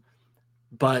position,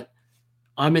 but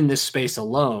I'm in this space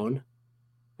alone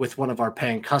with one of our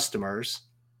paying customers.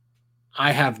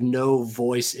 I have no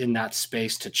voice in that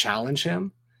space to challenge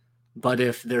him. But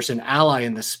if there's an ally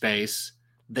in the space,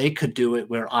 they could do it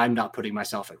where I'm not putting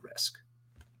myself at risk.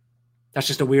 That's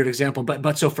just a weird example.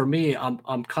 But so for me,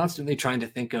 I'm constantly trying to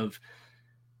think of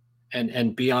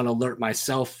and be on alert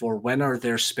myself for when are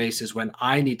there spaces when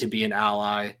I need to be an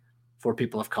ally for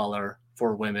people of color,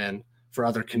 for women, for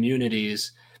other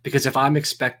communities. Because if I'm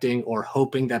expecting or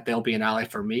hoping that they'll be an ally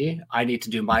for me, I need to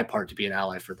do my part to be an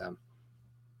ally for them.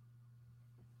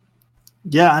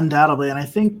 Yeah, undoubtedly. And I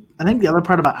think the other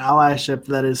part about allyship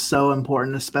that is so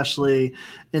important, especially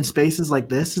in spaces like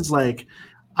this, is like,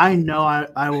 I know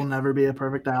I will never be a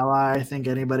perfect ally. I think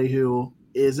anybody who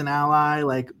is an ally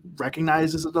like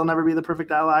recognizes that they'll never be the perfect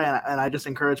ally. And I just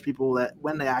encourage people that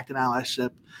when they act in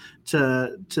allyship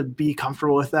to be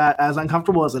comfortable with that, as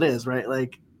uncomfortable as it is, right?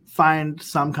 Like find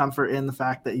some comfort in the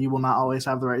fact that you will not always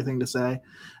have the right thing to say,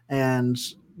 and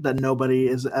that nobody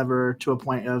is ever to a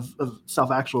point of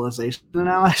self-actualization in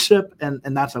allyship, and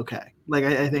that's okay. Like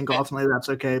I think ultimately that's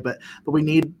okay, but we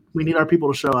need our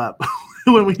people to show up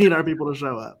when we need our people to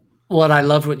show up. Well, and I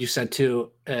loved what you said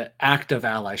too, active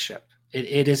allyship.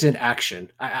 It isn't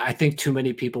action. I think too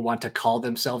many people want to call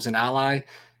themselves an ally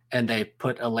and they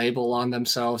put a label on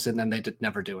themselves and then they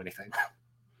never do anything.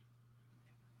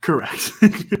 Correct.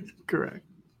 Correct.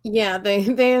 Yeah,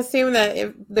 they assume that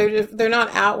if they're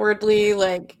not outwardly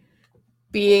like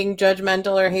being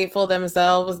judgmental or hateful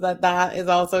themselves, that is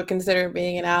also considered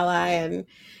being an ally. And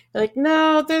like,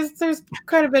 no, there's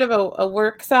quite a bit of a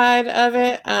work side of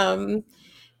it. And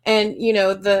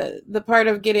the part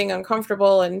of getting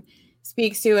uncomfortable and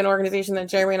speaks to an organization that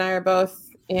Jeremy and I are both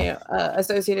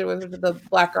associated with, the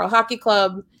Black Girl Hockey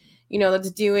Club,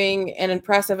 that's doing an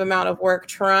impressive amount of work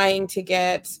trying to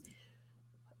get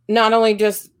not only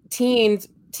just teams,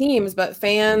 but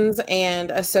fans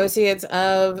and associates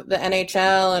of the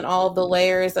NHL and all of the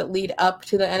layers that lead up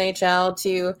to the NHL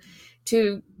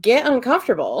to get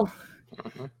uncomfortable,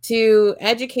 to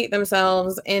educate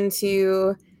themselves, and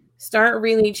to start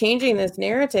really changing this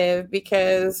narrative,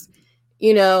 because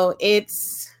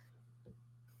it's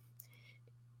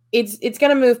going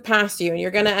to move past you and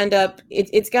you're going to end up,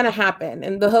 it's going to happen.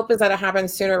 And the hope is that it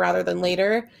happens sooner rather than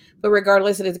later, but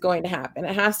regardless, it is going to happen.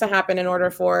 It has to happen in order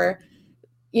for,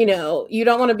 you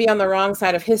don't want to be on the wrong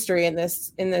side of history in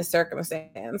this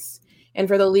circumstance. And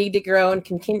for the league to grow and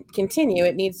continue,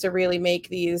 it needs to really make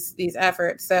these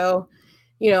efforts. So,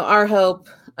 our hope,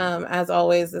 as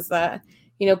always, is that,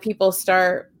 people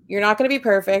start, you're not going to be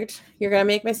perfect. You're going to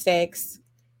make mistakes.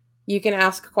 You can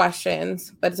ask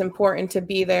questions, but it's important to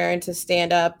be there and to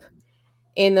stand up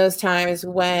in those times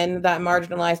when that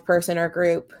marginalized person or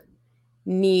group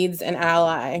needs an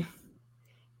ally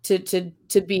to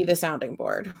be the sounding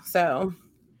board. So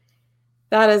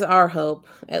that is our hope,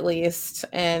 at least.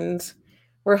 And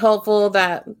we're hopeful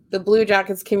that the Blue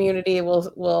Jackets community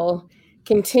will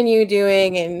continue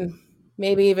doing, and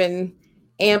maybe even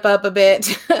amp up a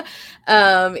bit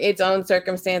its own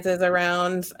circumstances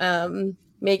around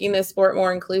making this sport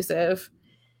more inclusive.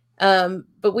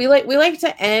 But we like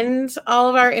to end all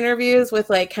of our interviews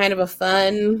with like kind of a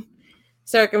fun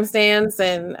circumstance,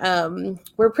 and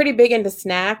we're pretty big into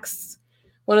snacks.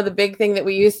 One of the big things that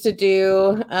we used to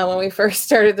do when we first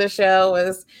started the show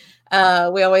was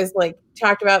we always like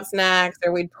talked about snacks,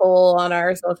 or we'd poll on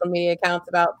our social media accounts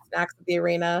about snacks at the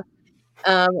arena.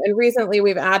 And recently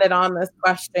we've added on this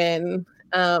question,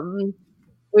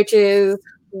 which is,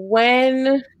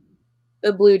 when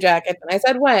the Blue Jackets, and I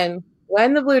said when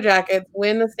the Blue Jackets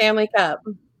win the Stanley Cup,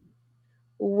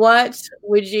 what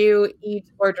would you eat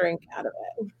or drink out of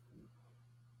it?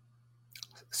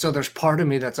 So there's part of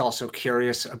me that's also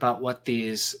curious about what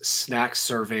these snack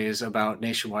surveys about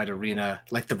Nationwide Arena,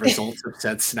 like the results of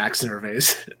said snack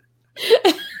surveys.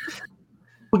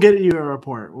 We'll get you a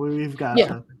report. We've got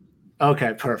yeah.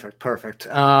 Okay, perfect.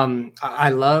 I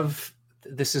love,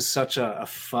 this is such a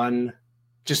fun,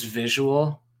 just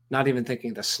visual, not even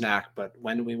thinking the snack, but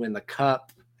when we win the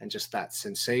cup and just that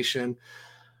sensation.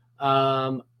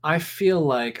 I feel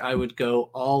like I would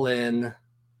go all in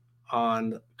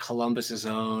on Columbus's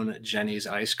own Jenny's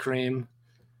ice cream,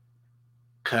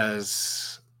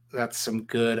 because that's some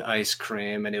good ice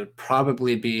cream, and it would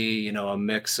probably be, a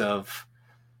mix of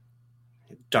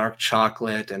dark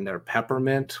chocolate and their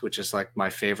peppermint, which is like my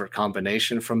favorite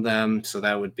combination from them. So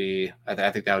that would be,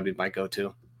 I think that would be my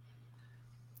go-to.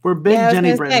 We're big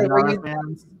Jenny Britton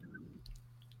fans.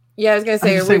 Yeah, I was gonna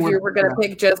say, if you were gonna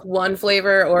pick just one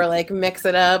flavor, or like mix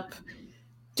it up,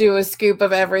 do a scoop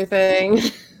of everything.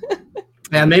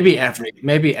 Yeah, maybe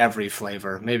every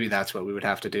flavor. Maybe that's what we would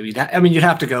have to do. You'd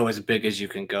have to go as big as you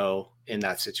can go in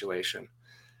that situation.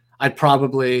 I'd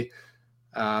probably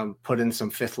put in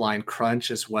some Fifth Line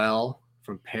Crunch as well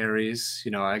from Perry's.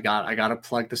 I got to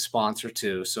plug the sponsor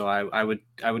too. So I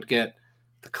would get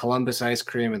the Columbus ice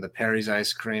cream and the Perry's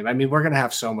ice cream. I mean, we're gonna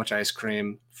have so much ice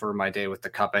cream for my day with the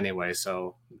cup anyway,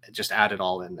 so just add it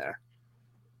all in there.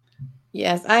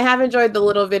 Yes, I have enjoyed the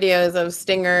little videos of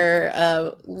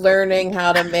Stinger learning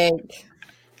how to make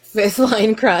Fifth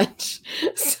Line Crunch.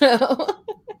 So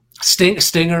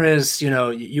Stinger is,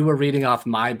 you were reading off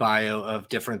my bio of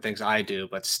different things I do,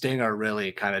 but Stinger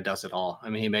really kind of does it all. I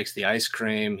mean, he makes the ice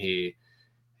cream. He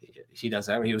does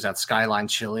that. He was at Skyline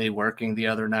Chili working the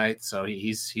other night, so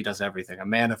he does everything. A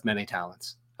man of many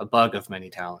talents, a bug of many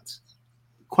talents.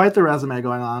 Quite the resume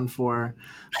going on for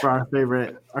our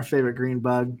favorite green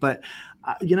bug. But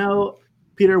people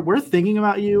Peter, we're thinking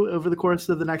about you over the course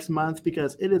of the next month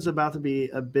because it is about to be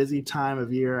a busy time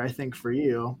of year, I think, for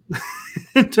you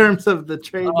in terms of the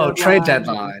trade deadline. Trade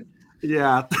deadline.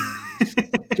 Yeah.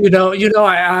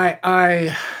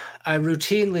 I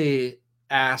routinely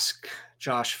ask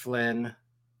Josh Flynn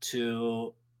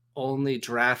to only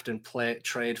draft and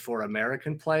trade for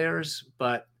American players,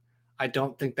 but I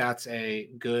don't think that's a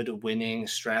good winning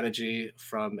strategy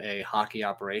from a hockey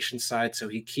operations side. So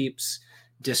he keeps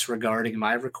disregarding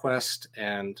my request,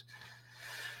 and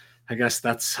I guess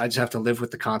I just have to live with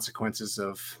the consequences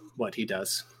of what he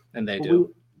does, and they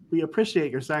do. We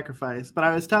appreciate your sacrifice, but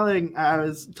I was talking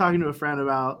to a friend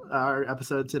about our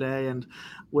episode today, and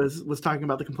was talking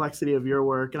about the complexity of your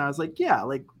work, and I was like, yeah,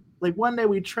 like one day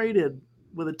we traded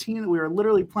with a team that we were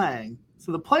literally playing,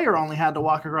 so the player only had to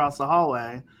walk across the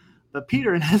hallway, but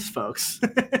Peter and his folks,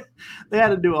 they had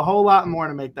to do a whole lot more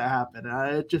to make that happen.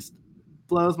 It just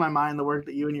blows my mind, the work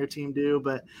that you and your team do,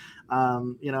 but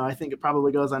I think it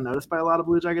probably goes unnoticed by a lot of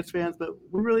Blue Jackets fans, but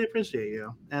we really appreciate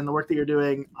you and the work that you're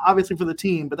doing, obviously for the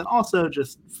team, but then also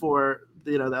just for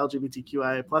the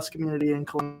LGBTQIA plus community in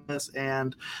Columbus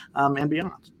and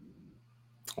beyond.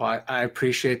 Well, I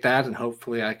appreciate that, and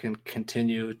hopefully I can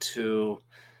continue to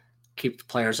keep the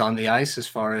players on the ice as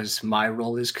far as my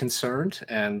role is concerned,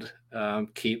 and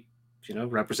keep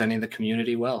representing the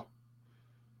community well.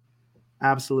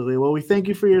 Absolutely. Well, we thank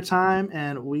you for your time,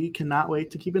 and we cannot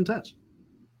wait to keep in touch.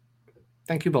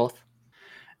 Thank you both.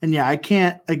 And yeah, I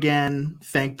can't again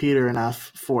thank Peter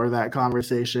enough for that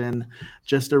conversation.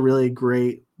 Just a really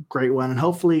great one. And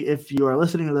hopefully if you are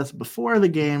listening to this before the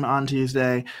game on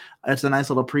Tuesday, it's a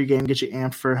nice little pregame, get you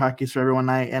amped for Hockey's for Everyone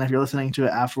night. And if you're listening to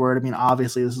it afterward, I mean,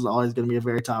 obviously this is always going to be a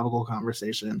very topical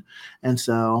conversation. And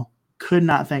so could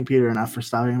not thank Peter enough for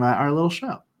stopping by our little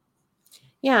show.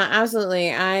 Yeah,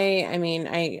 absolutely. I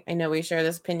know we share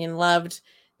this opinion. Loved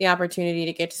the opportunity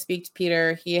to get to speak to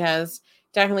Peter. He has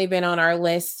definitely been on our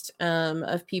list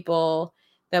of people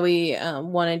that we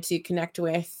wanted to connect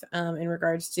with in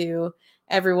regards to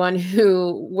everyone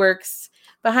who works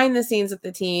behind the scenes with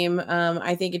the team.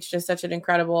 I think it's just such an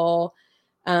incredible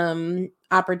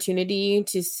opportunity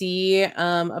to see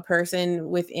a person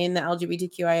within the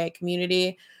LGBTQIA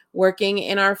community working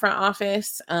in our front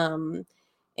office.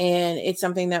 And it's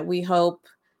something that we hope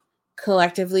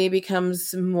collectively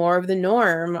becomes more of the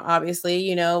norm.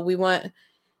 Obviously, we want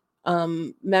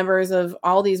members of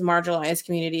all these marginalized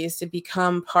communities to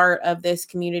become part of this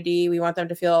community. We want them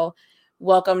to feel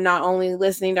welcome, not only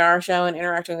listening to our show and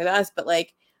interacting with us, but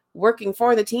like working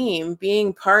for the team,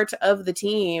 being part of the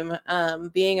team,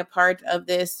 being a part of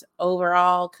this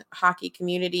overall hockey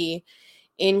community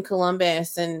in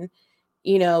Columbus. And,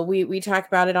 we talk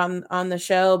about it on the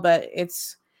show, but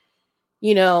it's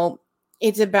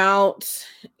about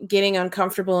getting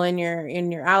uncomfortable in your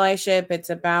allyship.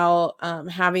 It's about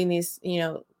having these,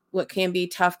 what can be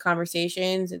tough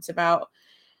conversations. It's about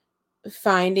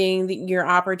finding your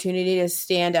opportunity to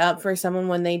stand up for someone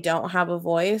when they don't have a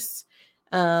voice.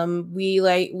 We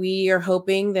are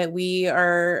hoping that we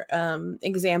are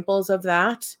examples of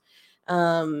that,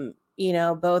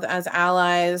 both as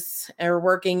allies or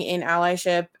working in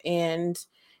allyship and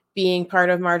being part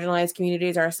of marginalized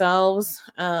communities ourselves,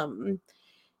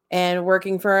 and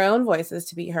working for our own voices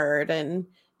to be heard. And,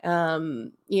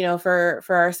 for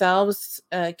ourselves,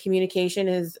 communication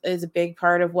is a big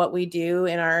part of what we do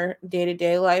in our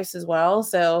day-to-day lives as well.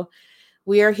 So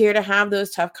we are here to have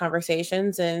those tough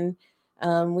conversations, and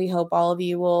we hope all of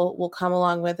you will come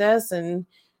along with us. And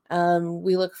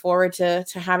we look forward to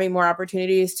having more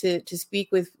opportunities to speak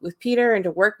with Peter and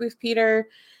to work with Peter,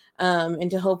 and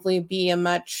to hopefully be a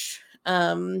much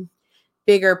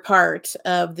bigger part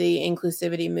of the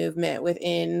inclusivity movement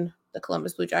within the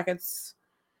Columbus Blue Jackets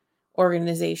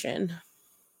organization.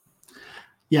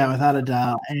 Yeah, without a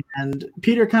doubt. And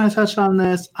Peter kind of touched on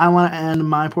this. I want to end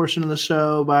my portion of the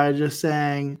show by just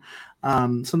saying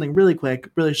something really quick,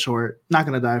 really short. Not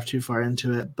going to dive too far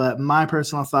into it, but my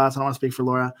personal thoughts, I don't want to speak for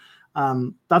Laura.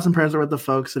 Thoughts and prayers are with the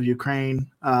folks of Ukraine.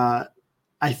 I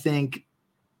think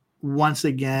once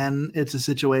again, it's a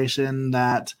situation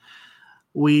that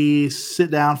we sit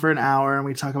down for an hour and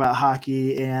we talk about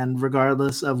hockey, and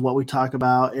regardless of what we talk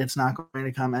about, it's not going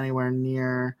to come anywhere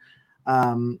near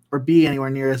or be anywhere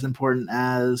near as important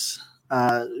as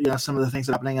some of the things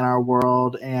that are happening in our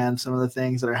world and some of the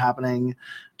things that are happening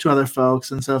to other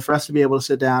folks. And so for us to be able to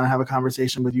sit down and have a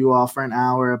conversation with you all for an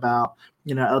hour about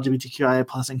LGBTQIA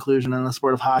plus inclusion in the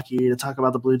sport of hockey, to talk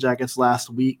about the Blue Jackets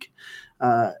last week,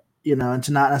 and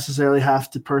to not necessarily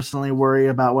have to personally worry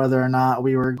about whether or not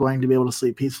we were going to be able to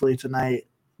sleep peacefully tonight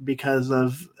because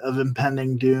of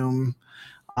impending doom,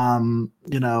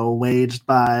 waged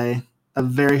by a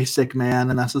very sick man,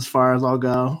 and that's as far as I'll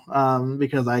go,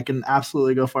 because I can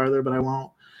absolutely go farther, but I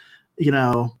won't.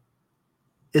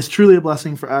 It's truly a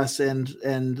blessing for us, and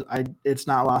it's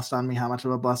not lost on me how much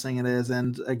of a blessing it is.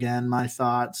 And again, my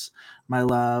thoughts, my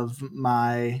love,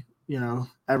 my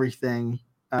everything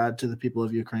to the people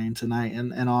of Ukraine tonight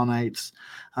and all nights.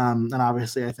 And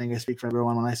obviously, I think I speak for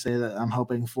everyone when I say that I'm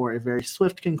hoping for a very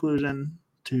swift conclusion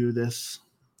to this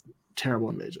terrible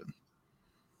invasion.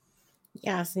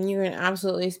 Yes, and you can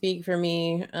absolutely speak for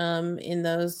me in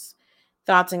those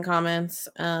thoughts and comments.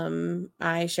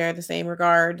 I share the same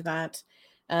regard that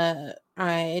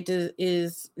it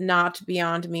is not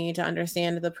beyond me to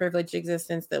understand the privileged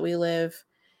existence that we live,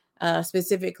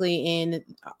 specifically in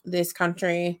this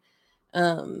country,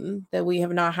 that we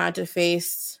have not had to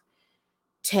face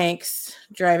tanks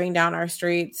driving down our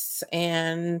streets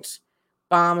and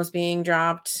bombs being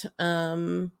dropped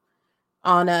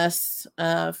on us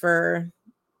for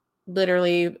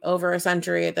literally over a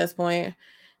century at this point,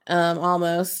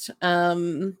 almost.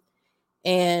 And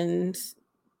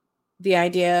the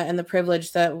idea and the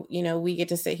privilege that, we get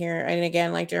to sit here and,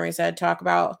 again, like Jeremy said, talk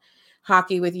about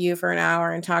hockey with you for an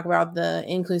hour and talk about the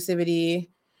inclusivity,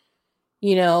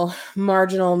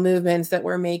 marginal movements that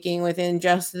we're making within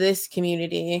just this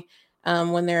community,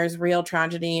 when there's real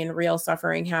tragedy and real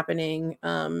suffering happening,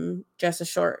 just a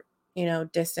short,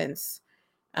 distance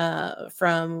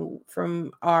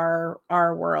from our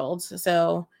world.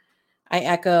 So I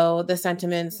echo the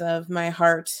sentiments of my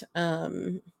heart,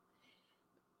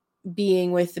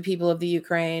 being with the people of the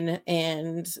Ukraine,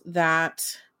 and that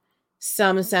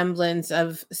some semblance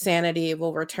of sanity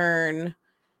will return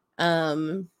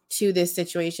to this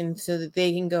situation so that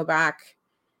they can go back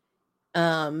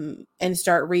and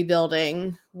start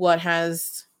rebuilding what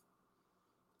has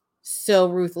so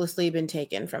ruthlessly been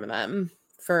taken from them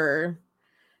for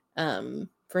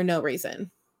no reason.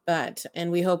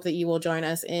 And we hope that you will join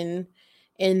us in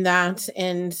that,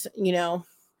 and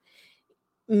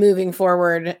moving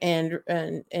forward and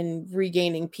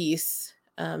regaining peace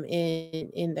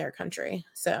in their country.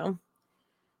 So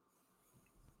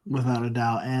without a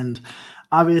doubt. And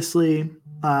obviously,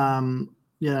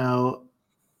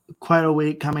 quite a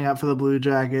week coming up for the Blue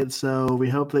Jackets. So we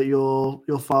hope that you'll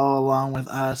follow along with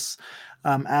us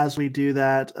as we do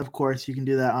that. Of course, you can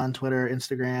do that on Twitter,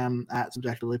 Instagram at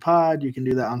SubjectivelyPod. You can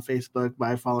do that on Facebook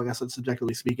by following us at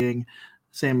Subjectively Speaking.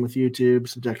 Same with YouTube,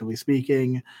 Subjectively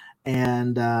Speaking.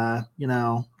 And,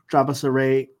 drop us a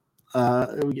rate,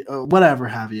 whatever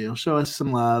have you. Show us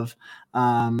some love.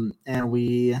 And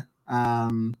we,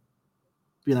 again,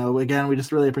 we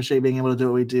just really appreciate being able to do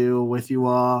what we do with you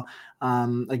all.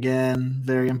 Again,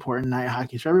 very important night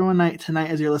hockey for everyone tonight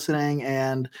as you're listening.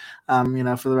 And,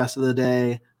 for the rest of the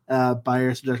day, buy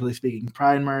your Subjectively Speaking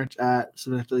Pride merch at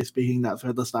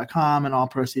subjectivelyspeaking.threadless.com, and all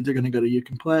proceeds are going to go to You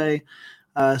Can Play.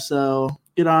 So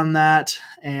get on that.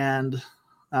 And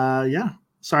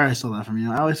sorry I stole that from you.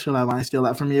 I always feel that when I steal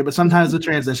that from you, but sometimes the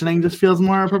transitioning just feels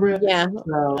more appropriate. Yeah,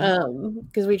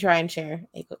 because we try and share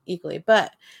equally.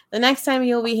 But the next time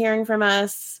you'll be hearing from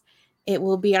us, it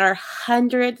will be our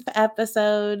 100th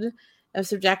episode of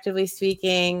Subjectively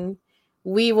Speaking.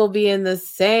 We will be in the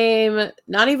same,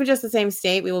 not even just the same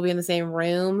state, we will be in the same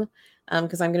room,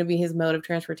 because I'm going to be his mode of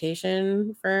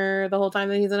transportation for the whole time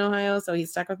that he's in Ohio, so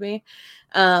he's stuck with me.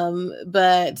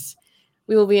 But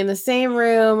we will be in the same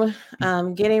room,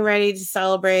 getting ready to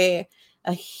celebrate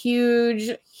a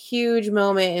huge, huge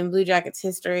moment in Blue Jackets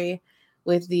history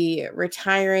with the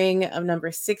retiring of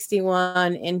number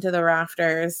 61 into the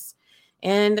rafters.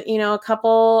 And, a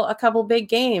couple big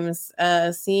games,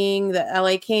 seeing the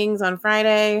LA Kings on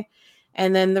Friday,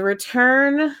 and then the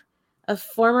return of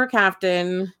former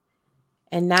captain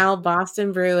and now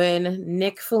Boston Bruin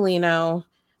Nick Foligno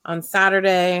on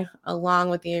Saturday, along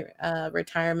with the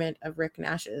retirement of Rick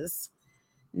Nash's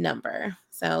number.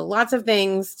 So lots of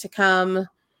things to come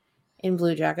in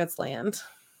Blue Jackets land.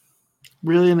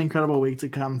 Really an incredible week to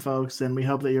come, folks, and we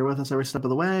hope that you're with us every step of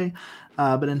the way.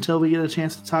 But until we get a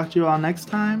chance to talk to you all next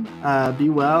time, be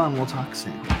well, and we'll talk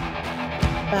soon.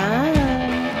 Bye.